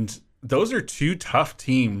 And those are 2 tough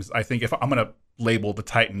teams. I think if I'm going to label the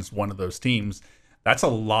Titans one of those teams, that's a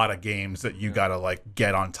lot of games that you got to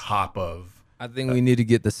get on top of. I think we need to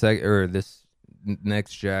get this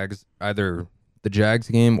next Jags, either the Jags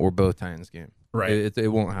game or both Titans game. Right. It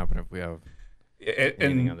won't happen if we have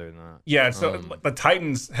anything other than that. Yeah. So the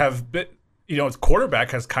Titans have been, its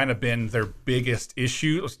quarterback has kind of been their biggest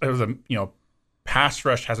issue. It was pass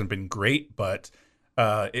rush hasn't been great, but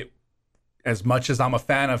as much as I'm a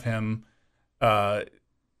fan of him,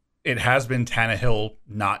 it has been Tannehill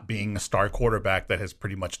not being a star quarterback that has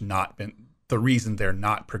pretty much not been the reason they're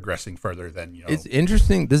not progressing further than, It's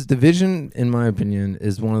interesting. This division, in my opinion,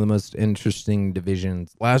 is one of the most interesting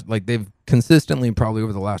divisions. They've consistently, probably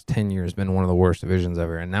over the last 10 years, been one of the worst divisions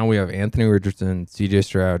ever. And now we have Anthony Richardson, C.J.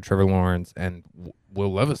 Stroud, Trevor Lawrence, and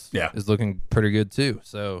Will Levis is looking pretty good too.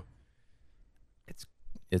 So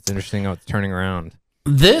it's interesting how it's turning around.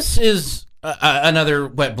 This is another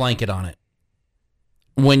wet blanket on it.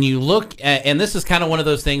 When you look at, and this is kind of one of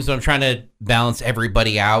those things that I'm trying to balance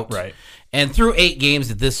everybody out. Right. And through 8 games,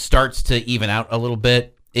 that this starts to even out a little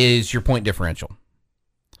bit, is your point differential.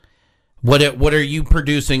 What are you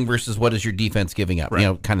producing versus what is your defense giving up?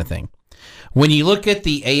 Right. Kind of thing. When you look at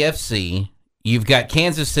the AFC, you've got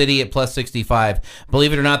Kansas City at plus 65.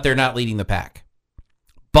 Believe it or not, they're not leading the pack.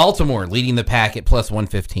 Baltimore leading the pack at plus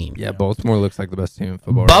 115. Yeah, Baltimore looks like the best team in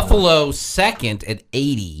football. Buffalo right second at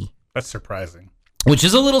 80. That's surprising. Which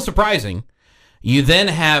is a little surprising. You then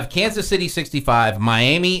have Kansas City 65,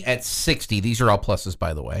 Miami at 60. These are all pluses,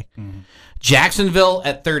 by the way. Mm-hmm. Jacksonville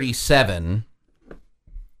at 37.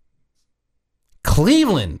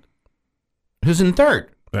 Cleveland, who's in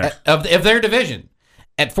third of their division,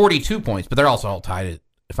 at 42 points, but they're also all tied at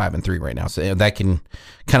 5-3 right now, so that can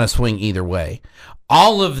kind of swing either way.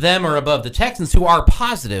 All of them are above the Texans, who are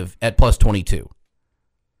positive at plus 22.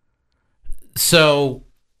 So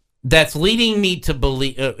that's leading me to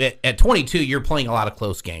believe at 22 you're playing a lot of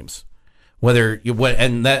close games.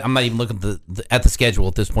 I'm not even looking at the schedule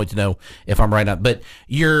at this point to know if I'm right or not, but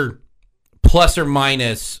you're plus or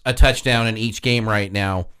minus a touchdown in each game right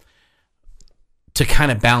now to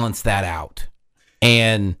kind of balance that out.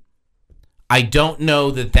 And I don't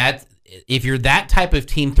know that if you're that type of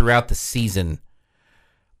team throughout the season,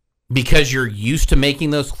 because you're used to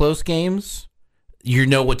making those close games, you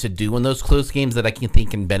know what to do in those close games that I can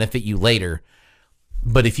think can benefit you later.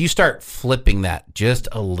 But if you start flipping that just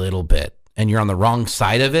a little bit and you're on the wrong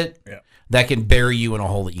side of it, that can bury you in a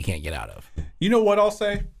hole that you can't get out of. You know what I'll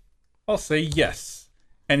say? I'll say yes.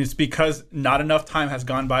 And it's because not enough time has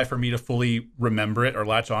gone by for me to fully remember it or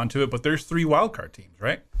latch onto it. But there's 3 wildcard teams,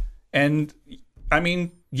 right? And I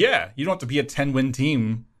mean, yeah, you don't have to be a 10-win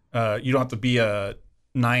team. You don't have to be a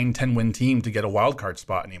 9-10-win team to get a wildcard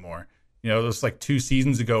spot anymore. You know, it was like 2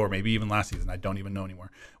 seasons ago, or maybe even last season, I don't even know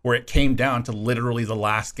anymore, where it came down to literally the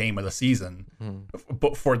last game of the season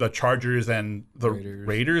but for the Chargers and the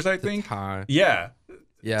Raiders, I think. Yeah.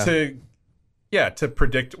 To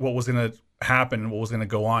predict what was going to happen, what was going to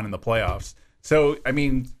go on in the playoffs. So, I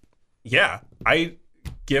mean, yeah, I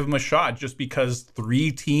give them a shot just because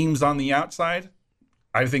 3 teams on the outside,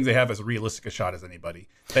 I think they have as realistic a shot as anybody.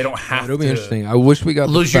 They don't have It'll be interesting. I wish we got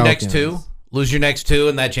lose your next 2. Lose your next 2,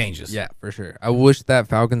 and that changes. Yeah, for sure. I wish that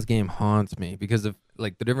Falcons game haunts me because of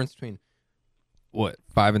like the difference between 5-3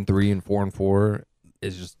 and 4-4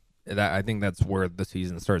 is just that. I think that's where the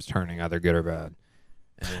season starts turning, either good or bad.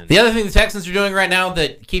 And the other thing the Texans are doing right now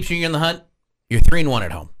that keeps you in the hunt, you're 3-1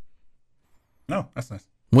 at home. No, that's nice.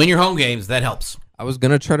 Win your home games, that helps. I was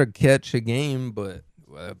gonna try to catch a game, but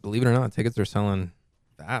believe it or not, tickets are selling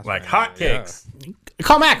fast, like hotcakes. Yeah.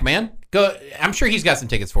 Call Mac, man. Go. I'm sure he's got some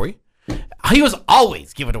tickets for you. He was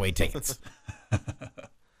always giving away tickets.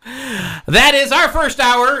 That is our first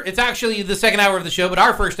hour. It's actually the second hour of the show, but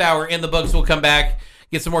our first hour in the books. We'll come back,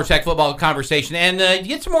 get some more tech football conversation, and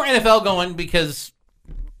get some more NFL going because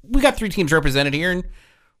we got 3 teams represented here, and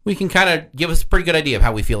we can kind of give us a pretty good idea of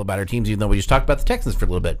how we feel about our teams, even though we just talked about the Texans for a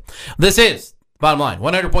little bit. This is Bottom Line,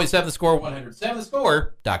 100.7 The Score,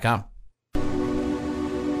 107thescore.com.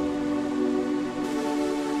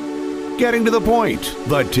 Getting to the point,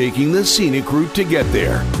 but taking the scenic route to get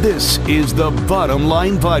there. This is the Bottom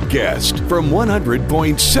Line Podcast from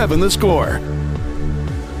 100.7 The Score.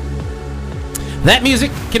 That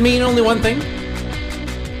music can mean only one thing.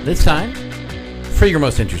 This time, for your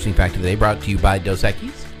most interesting fact of the day, brought to you by Dos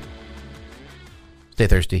Equis. Stay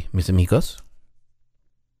thirsty, mis amigos.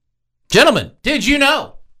 Gentlemen, did you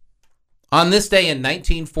know on this day in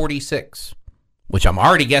 1946, which I'm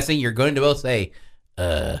already guessing you're going to both say,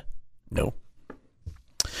 no.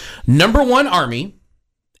 Number 1 Army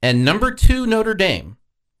and number 2 Notre Dame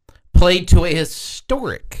played to a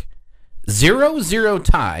historic 0-0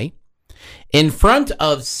 tie in front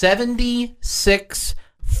of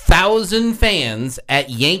 76,000 fans at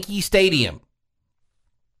Yankee Stadium.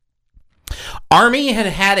 Army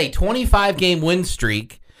had a 25-game win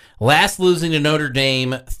streak, last losing to Notre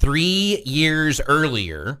Dame 3 years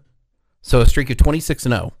earlier, so a streak of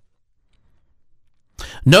 26-0.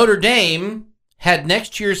 Notre Dame had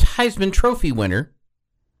next year's Heisman Trophy winner,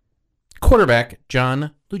 quarterback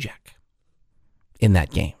John Lujack, in that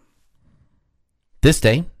game. This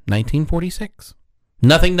day, 1946.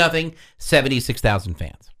 Nothing, 76,000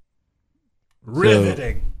 fans.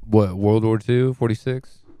 Riveting. So, what, World War II,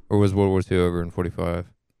 46? Or was World War II over in 45?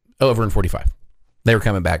 Over in 45. They were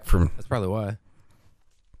coming back from... That's probably why.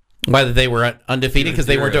 Why they were undefeated? Because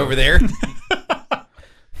they weren't over there?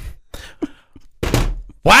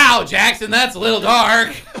 Wow, Jackson, that's a little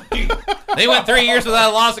dark. They went 3 years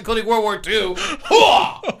without a loss, including World War II.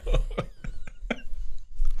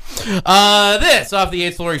 This off the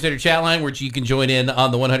 8th Flooring Center chat line, which you can join in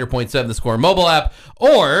on the 100.7 The Score mobile app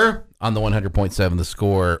or on the 100.7 The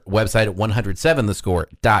Score website at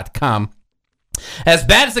 107thescore.com. As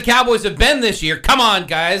bad as the Cowboys have been this year, come on,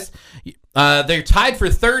 guys. They're tied for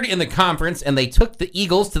 3rd in the conference, and they took the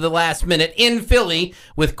Eagles to the last minute in Philly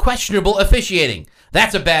with questionable officiating.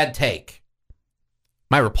 That's a bad take.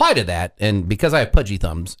 My reply to that, and because I have pudgy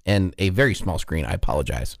thumbs and a very small screen, I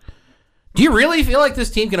apologize. Do you really feel like this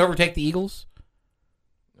team can overtake the Eagles?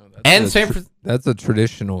 No, that's a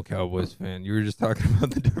traditional Cowboys fan. You were just talking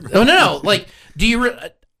about the difference. Oh, no. Like, do you...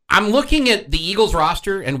 I'm looking at the Eagles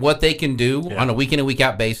roster and what they can do on a week in and week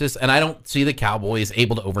out basis, and I don't see the Cowboys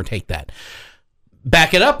able to overtake that.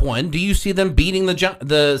 Back it up one. Do you see them beating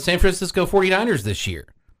the San Francisco 49ers this year?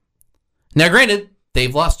 Now, granted,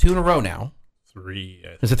 they've lost 2 in a row now. 3.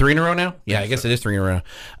 Is it 3 in a row now? Yeah, I guess it is 3 in a row now.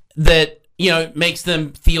 That, it makes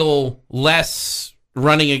them feel less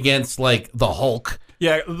running against, like, the Hulk.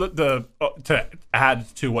 Yeah, to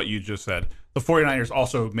add to what you just said, the 49ers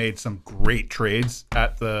also made some great trades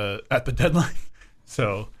at the deadline.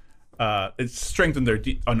 So it's strengthened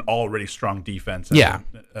an already strong defense.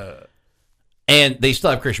 And they still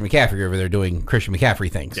have Christian McCaffrey over there doing Christian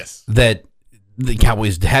McCaffrey things. Yes. That the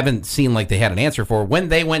Cowboys haven't seemed like they had an answer for when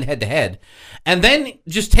they went head to head. And then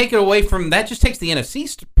just take it away from that, just takes the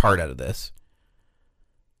NFC part out of this.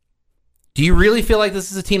 Do you really feel like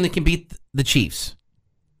this is a team that can beat the Chiefs?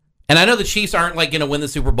 And I know the Chiefs aren't like going to win the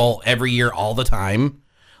Super Bowl every year all the time.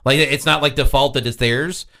 Like, it's not like default that it's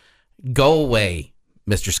theirs. Go away,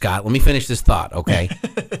 Mr. Scott. Let me finish this thought, okay?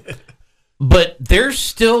 But they're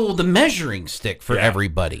still the measuring stick for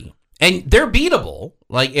everybody. And they're beatable,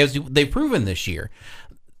 like as they've proven this year.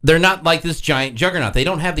 They're not like this giant juggernaut. They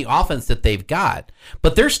don't have the offense that they've got.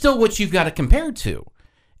 But they're still what you've got to compare to.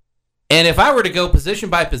 And if I were to go position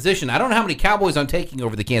by position, I don't know how many Cowboys I'm taking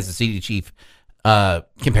over the Kansas City Chief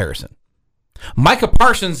comparison. Micah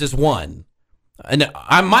Parsons is one. And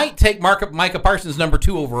I might take Micah Parsons number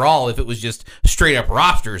 2 overall if it was just straight up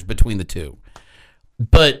rosters between the two.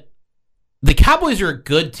 But the Cowboys are a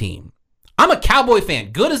good team. I'm a Cowboy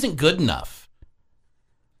fan. Good isn't good enough.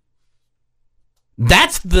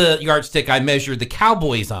 That's the yardstick I measure the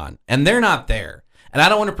Cowboys on, and they're not there. And I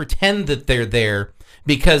don't want to pretend that they're there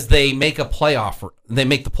because they make a playoff. They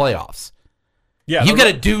make the playoffs. Yeah, you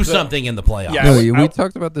got to do something in the playoffs. Yeah, we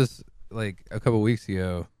talked about this like a couple weeks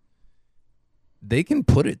ago. They can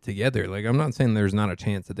put it together. Like, I'm not saying there's not a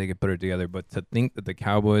chance that they could put it together, but to think that the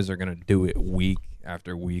Cowboys are going to do it week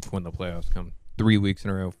after week when the playoffs come, 3 weeks in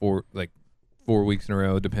a row, 4 weeks in a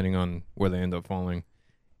row, depending on where they end up falling,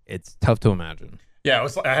 it's tough to imagine. Yeah,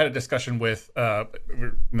 I had a discussion with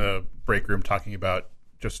in the break room talking about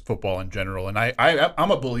just football in general, and I'm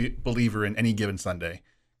a believer in any given Sunday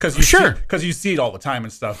because you see it all the time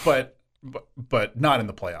and stuff, but not in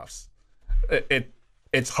the playoffs.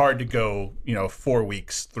 It's hard to go 4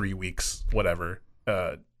 weeks, 3 weeks, whatever,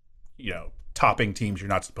 topping teams you're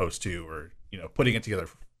not supposed to, or putting it together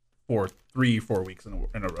for 3-4 weeks in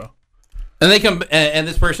a row. And they come, and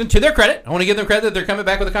this person, to their credit, I want to give them credit that they're coming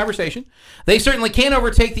back with a conversation. They certainly can't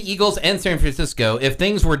overtake the Eagles and San Francisco. If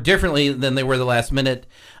things were differently than they were the last minute,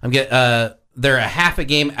 they're a half a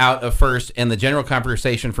game out of first, and the general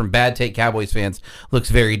conversation from bad take Cowboys fans looks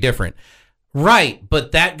very different. Right,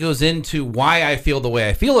 but that goes into why I feel the way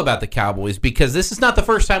I feel about the Cowboys, because this is not the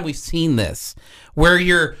first time we've seen this, where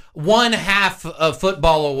you're one half of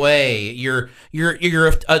football away, you're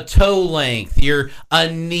a toe length, you're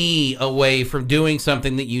a knee away from doing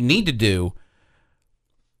something that you need to do.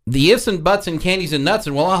 The ifs and buts and candies and nuts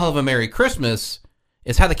and well, I'll have a Merry Christmas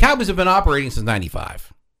is how the Cowboys have been operating since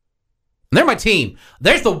 '95. And they're my team.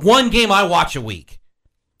 There's the one game I watch a week.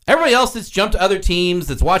 Everybody else that's jumped to other teams,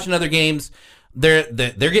 that's watching other games, they're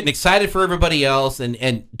getting excited for everybody else. And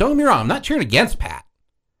don't get me wrong, I'm not cheering against Pat.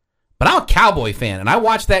 But I'm a Cowboy fan, and I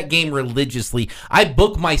watch that game religiously. I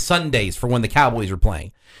book my Sundays for when the Cowboys are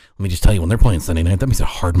playing. Let me just tell you, when they're playing Sunday night, that makes it a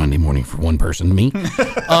hard Monday morning for one person, me.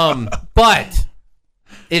 But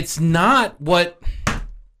it's not what...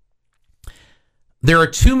 There are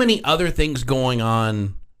too many other things going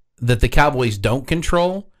on that the Cowboys don't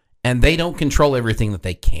control, and they don't control everything that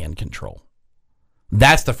they can control.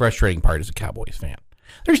 That's the frustrating part as a Cowboys fan.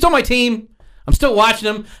 They're still my team. I'm still watching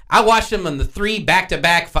them. I watched them on the 3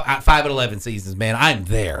 back-to-back 5-11 seasons, man. I'm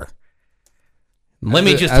there. Let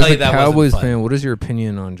me just tell you that Cowboys fan, what is your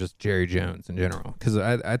opinion on just Jerry Jones in general? Because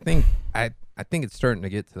I think it's starting to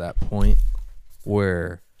get to that point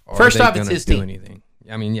where first off, it's his team. Anything?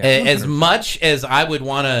 I mean, yeah. As much as I would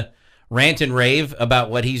want to rant and rave about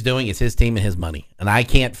what he's doing, it's his team and his money, and I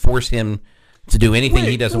can't force him to do anything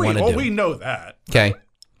he doesn't want to do. We know that. Okay.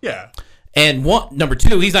 Yeah. And number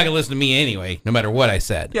 2, he's not going to listen to me anyway, no matter what I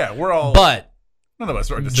said. Yeah, we're all. But none of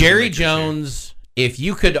us are. Jerry Jones, if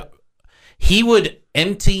you could, he would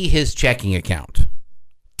empty his checking account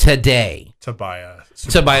today to buy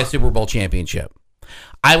a Super Bowl championship.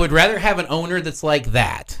 I would rather have an owner that's like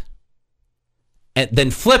that, and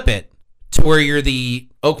then flip it to where you're the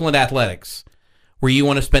Oakland Athletics, where you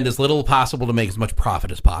want to spend as little as possible to make as much profit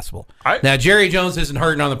as possible. Now, Jerry Jones isn't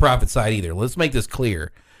hurting on the profit side either. Let's make this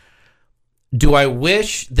clear. Do I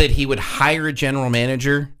wish that he would hire a general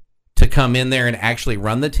manager to come in there and actually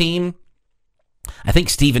run the team? I think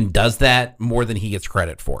Steven does that more than he gets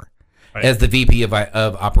credit for as the VP of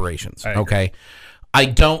operations. Okay. I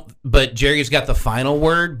don't, but Jerry's got the final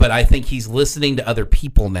word, but I think he's listening to other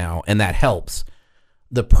people now, and that helps.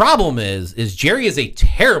 The problem is Jerry is a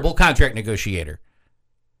terrible contract negotiator.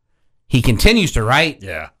 He continues to write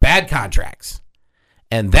bad contracts.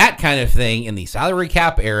 And that kind of thing in the salary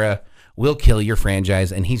cap era will kill your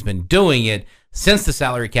franchise, and he's been doing it since the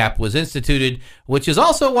salary cap was instituted, which is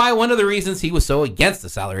also why one of the reasons he was so against the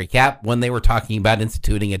salary cap when they were talking about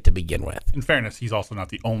instituting it to begin with. In fairness, he's also not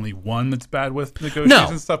the only one that's bad with negotiations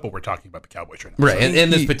and stuff, but we're talking about the Cowboys right now. Right, in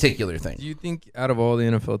this particular thing. Do you think out of all the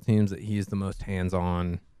NFL teams that he's the most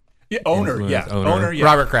hands-on? Yeah, owner, yeah.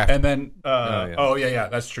 Robert Kraft. And then,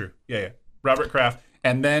 that's true. Yeah. Robert Kraft.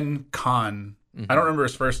 And then Khan. I don't remember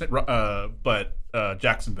his first name, but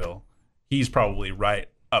Jacksonville. He's probably right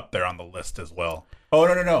up there on the list as well. Oh,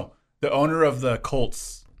 no. The owner of the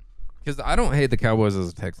Colts. Because I don't hate the Cowboys as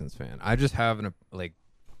a Texans fan. I just have an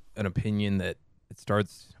opinion that it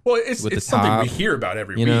starts. Well, it's something we hear about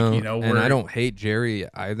every week, And I don't hate Jerry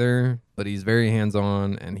either, but he's very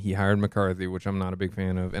hands-on, and he hired McCarthy, which I'm not a big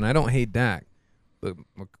fan of. And I don't hate Dak, but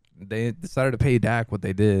they decided to pay Dak what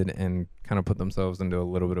they did and kind of put themselves into a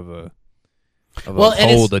little bit of a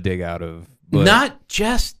hole to dig out of. But not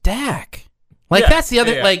just Dak. That's the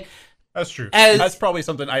other, that's true. That's probably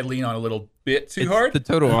something I lean on a little bit too hard. The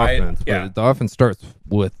total offense, but the offense starts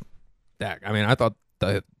with Dak. I mean, I thought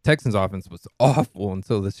the Texans' offense was awful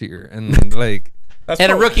until this year, and a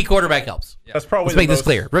rookie quarterback helps. Yeah. That's probably. Let's make this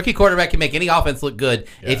clear: rookie quarterback can make any offense look good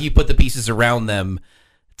if you put the pieces around them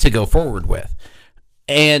to go forward with.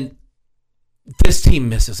 And this team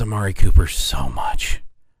misses Amari Cooper so much.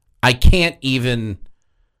 I can't even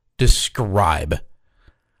describe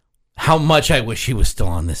how much I wish he was still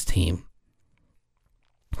on this team,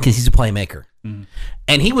 because he's a playmaker. Mm.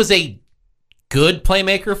 And he was a good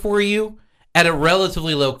playmaker for you at a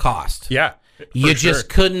relatively low cost. Yeah. You just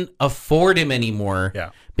couldn't afford him anymore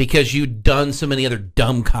because you'd done so many other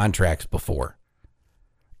dumb contracts before.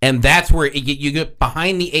 And that's where you get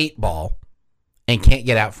behind the 8 ball and can't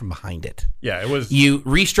get out from behind it. Yeah, it was. You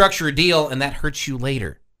restructure a deal, and that hurts you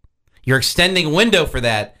later. You're extending a window for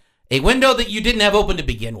that, a window that you didn't have open to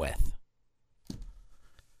begin with.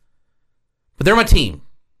 But they're my team,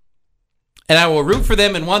 and I will root for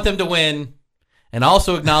them and want them to win, and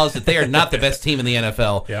also acknowledge that they are not the best team in the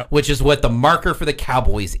NFL, which is what the marker for the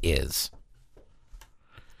Cowboys is.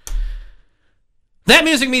 That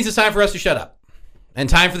music means it's time for us to shut up, and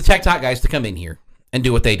time for the Tech Talk guys to come in here and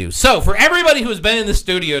do what they do. So for everybody who's been in the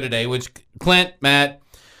studio today, which Clint, Matt,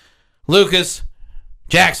 Lucas,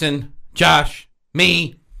 Jackson, Josh,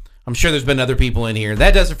 me, I'm sure there's been other people in here.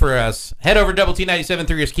 That does it for us. Head over to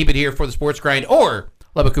T97.3 or keep it here for the Sports Grind, or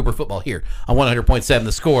Lubbock Cooper Football here on 100.7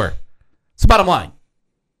 The Score. It's the bottom line.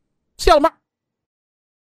 See y'all tomorrow.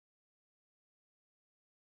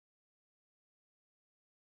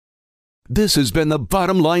 This has been the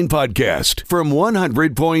Bottom Line Podcast from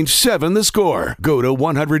 100.7 The Score. Go to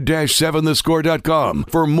 100-7thescore.com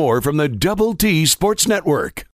for more from the Double T Sports Network.